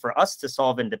too big for us to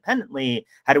solve independently.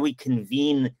 How do we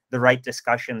convene the right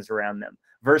discussions around them?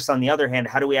 Versus, on the other hand,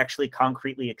 how do we actually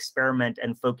concretely experiment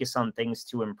and focus on things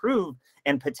to improve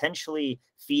and potentially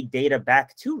feed data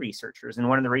back to researchers? And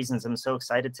one of the reasons I'm so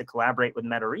excited to collaborate with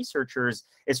meta researchers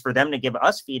is for them to give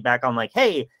us feedback on like,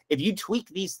 hey, if you tweak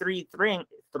these three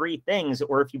things,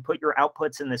 or if you put your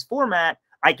outputs in this format,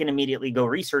 I can immediately go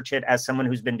research it as someone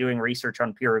who's been doing research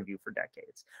on peer review for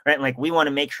decades, right? And like, we want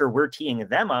to make sure we're teeing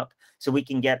them up so we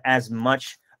can get as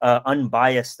much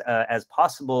unbiased as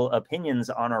possible opinions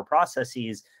on our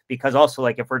processes. Because also,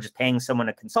 like, if we're just paying someone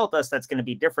to consult us, that's going to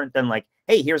be different than like,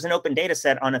 hey, here's an open data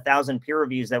set on 1,000 peer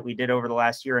reviews that we did over the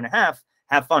last year and a half.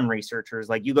 Have fun, researchers.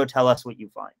 Like, you go tell us what you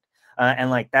find. And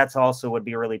like, that's also would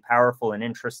be really powerful and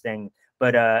interesting.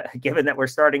 But given that we're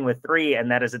starting with 3 and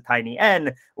that is a tiny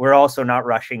n, we're also not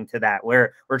rushing to that.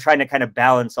 We're trying to kind of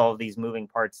balance all of these moving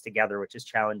parts together, which is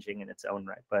challenging in its own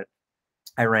right. But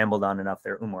I rambled on enough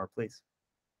there. Umar, please.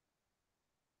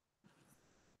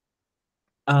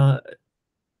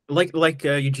 like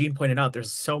Eugene pointed out,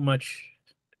 there's so much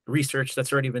research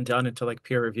that's already been done into like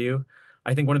peer review.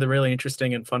 I think one of the really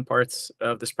interesting and fun parts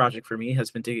of this project for me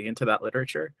has been digging into that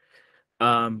literature.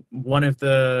 One of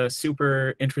the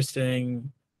super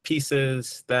interesting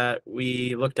pieces that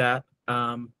we looked at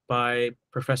by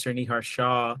Professor Nihar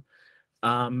Shah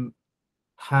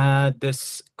had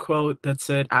this quote that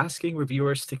said, asking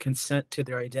reviewers to consent to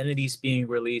their identities being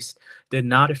released did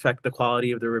not affect the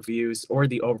quality of the reviews or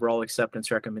the overall acceptance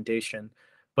recommendation,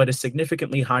 but a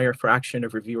significantly higher fraction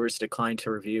of reviewers declined to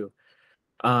review.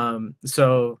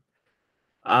 So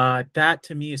that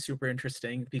to me is super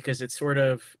interesting because it sort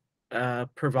of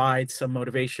provides some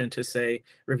motivation to say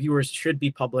reviewers should be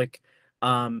public.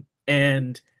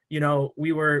 And you know,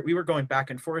 we were going back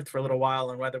and forth for a little while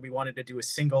on whether we wanted to do a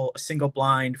single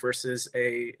blind versus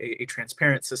a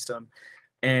transparent system,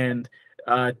 and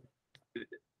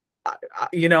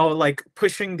you know, like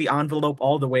pushing the envelope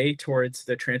all the way towards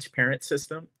the transparent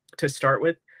system to start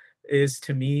with is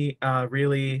to me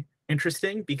really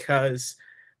interesting because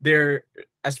there,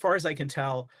 as far as I can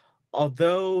tell,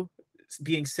 although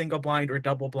being single blind or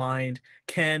double blind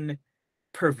can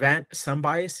prevent some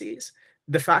biases,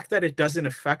 the fact that it doesn't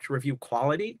affect review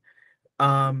quality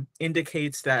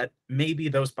indicates that maybe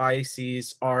those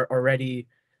biases are already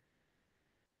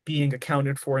being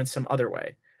accounted for in some other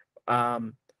way.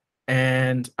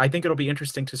 And I think it'll be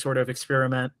interesting to sort of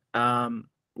experiment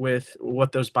with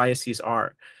what those biases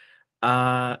are.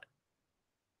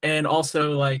 And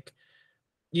also, like,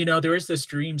 you know, there is this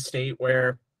dream state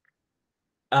where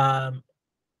a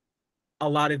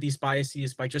lot of these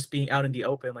biases, by just being out in the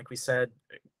open, like we said,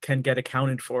 can get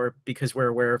accounted for because we're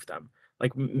aware of them.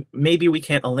 Like maybe we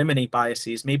can't eliminate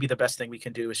biases. Maybe the best thing we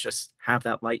can do is just have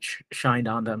that light shined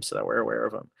on them so that we're aware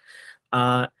of them.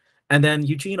 And then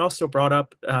Eugene also brought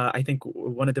up, I think,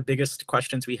 one of the biggest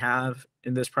questions we have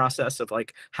in this process of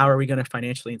like, how are we going to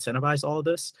financially incentivize all of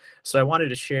this? So I wanted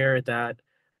to share that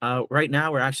right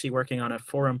now we're actually working on a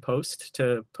forum post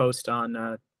to post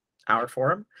on our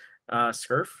forum,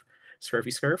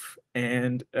 Scurfy,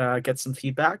 and get some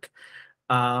feedback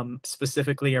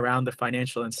specifically around the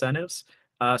financial incentives.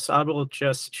 So I will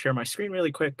just share my screen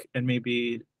really quick and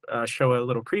maybe show a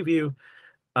little preview.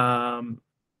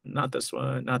 Not this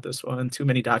one, too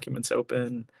many documents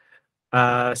open.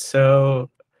 So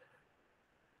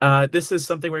this is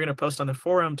something we're going to post on the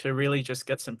forum to really just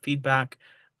get some feedback.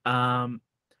 And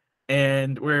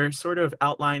we're sort of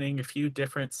outlining a few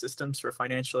different systems for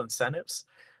financial incentives.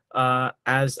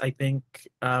 As I think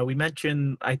we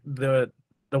mentioned, the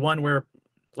one we're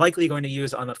likely going to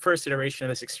use on the first iteration of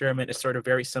this experiment is sort of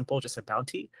very simple, just a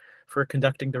bounty for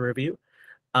conducting the review.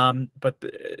 But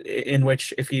in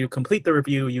which if you complete the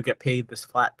review, you get paid this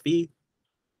flat fee.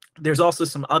 There's also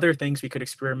some other things we could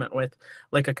experiment with,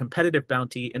 like a competitive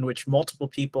bounty in which multiple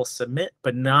people submit,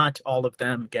 but not all of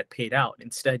them get paid out.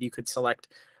 Instead, you could select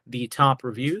the top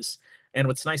reviews. And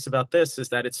what's nice about this is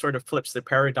that it sort of flips the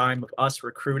paradigm of us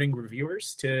recruiting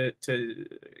reviewers to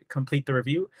complete the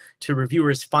review to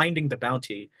reviewers finding the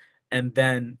bounty and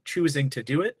then choosing to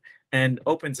do it, and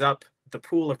opens up the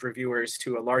pool of reviewers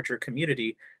to a larger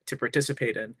community to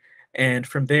participate in. And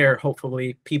from there,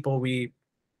 hopefully people we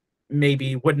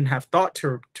maybe wouldn't have thought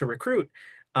to recruit,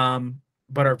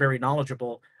 but are very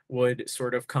knowledgeable, would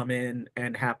sort of come in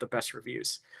and have the best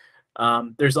reviews.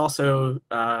 There's also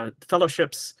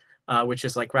fellowships, which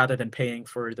is like, rather than paying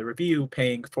for the review,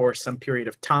 paying for some period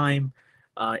of time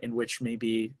in which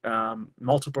maybe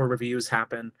multiple reviews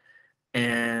happen.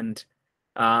 And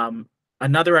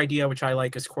another idea which I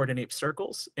like is coordinate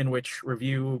circles, in which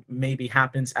review maybe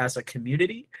happens as a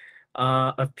community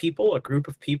of people, a group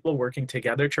of people working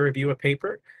together to review a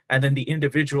paper, and then the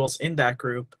individuals in that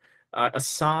group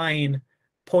assign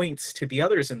points to the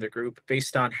others in the group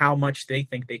based on how much they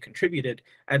think they contributed,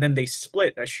 and then they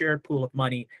split a shared pool of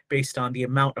money based on the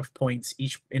amount of points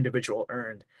each individual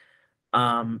earned.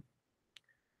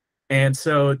 And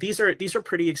so these are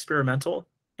pretty experimental,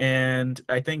 and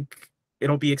I think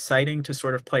it'll be exciting to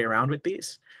sort of play around with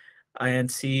these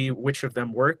and see which of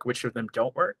them work, which of them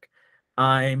don't work.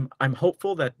 I'm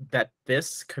hopeful that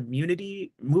this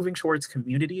community, moving towards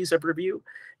communities of review,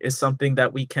 is something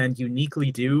that we can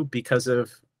uniquely do because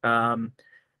of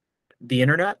the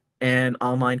internet and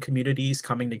online communities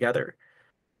coming together.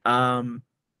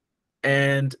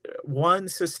 And one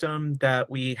system that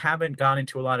we haven't gone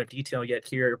into a lot of detail yet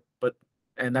here,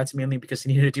 and that's mainly because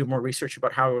you need to do more research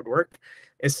about how it would work,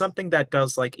 is something that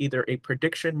does like either a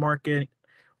prediction market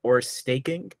or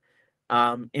staking,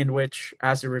 in which,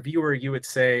 as a reviewer, you would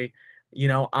say, you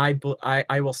know, I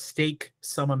will stake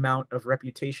some amount of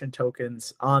reputation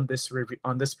tokens on this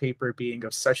paper being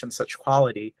of such and such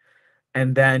quality,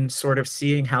 and then sort of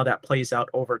seeing how that plays out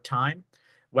over time,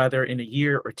 whether in a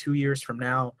year or 2 years from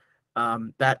now,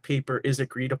 that paper is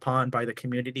agreed upon by the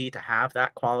community to have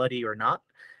that quality or not.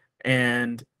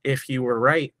 And if you were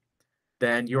right,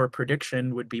 then your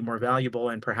prediction would be more valuable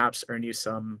and perhaps earn you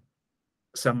some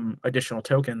additional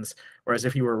tokens. Whereas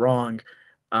if you were wrong,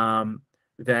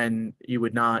 then you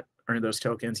would not earn those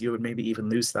tokens. You would maybe even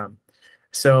lose them.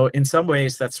 So in some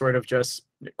ways, that sort of just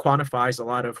quantifies a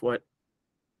lot of what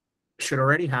should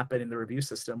already happen in the review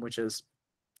system, which is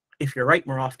if you're right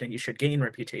more often, you should gain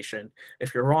reputation.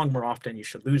 If you're wrong more often, you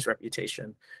should lose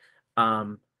reputation.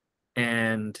 And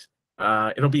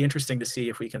it'll be interesting to see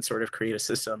if we can sort of create a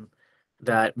system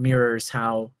that mirrors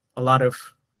how a lot of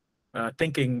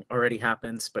thinking already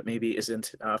happens, but maybe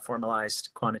isn't formalized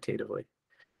quantitatively.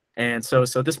 And so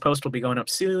this post will be going up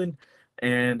soon,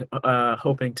 and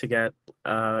hoping to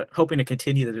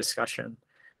continue the discussion,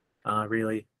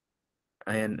 really,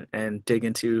 and dig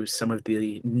into some of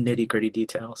the nitty-gritty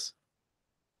details.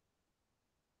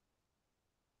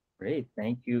 Great,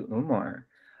 thank you, Umar.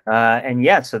 And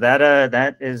yeah, so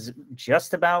that is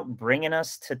just about bringing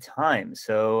us to time.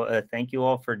 So thank you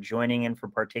all for joining and for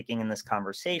partaking in this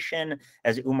conversation.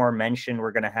 As Umar mentioned,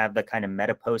 we're going to have the kind of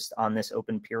meta post on this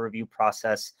open peer review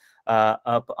process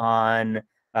up on.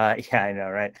 Yeah, I know,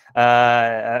 right?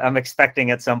 I'm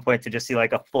expecting at some point to just see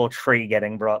like a full tree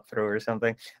getting brought through or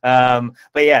something. But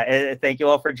yeah, thank you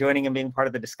all for joining and being part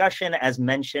of the discussion. As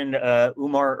mentioned,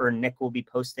 Umar or Nick will be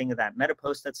posting that meta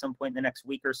post at some point in the next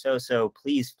week or so. So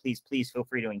please, please, please feel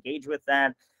free to engage with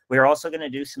that. We are also going to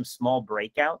do some small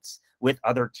breakouts with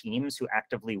other teams who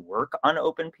actively work on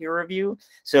open peer review.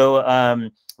 So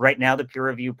right now, the peer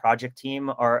review project team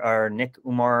are Nick,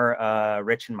 Umar,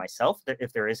 Rich, and myself.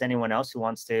 If there is anyone else who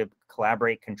wants to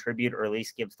collaborate, contribute, or at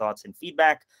least give thoughts and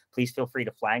feedback, please feel free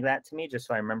to flag that to me, just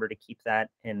so I remember to keep that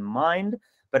in mind.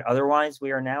 But otherwise,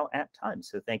 we are now at time.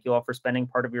 So thank you all for spending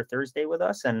part of your Thursday with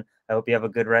us, and I hope you have a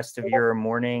good rest of your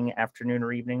morning, afternoon,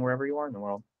 or evening, wherever you are in the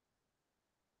world.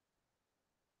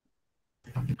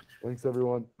 Thanks,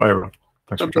 everyone. Bye, everyone.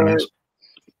 Thanks for joining us.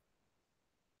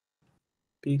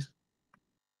 Peace.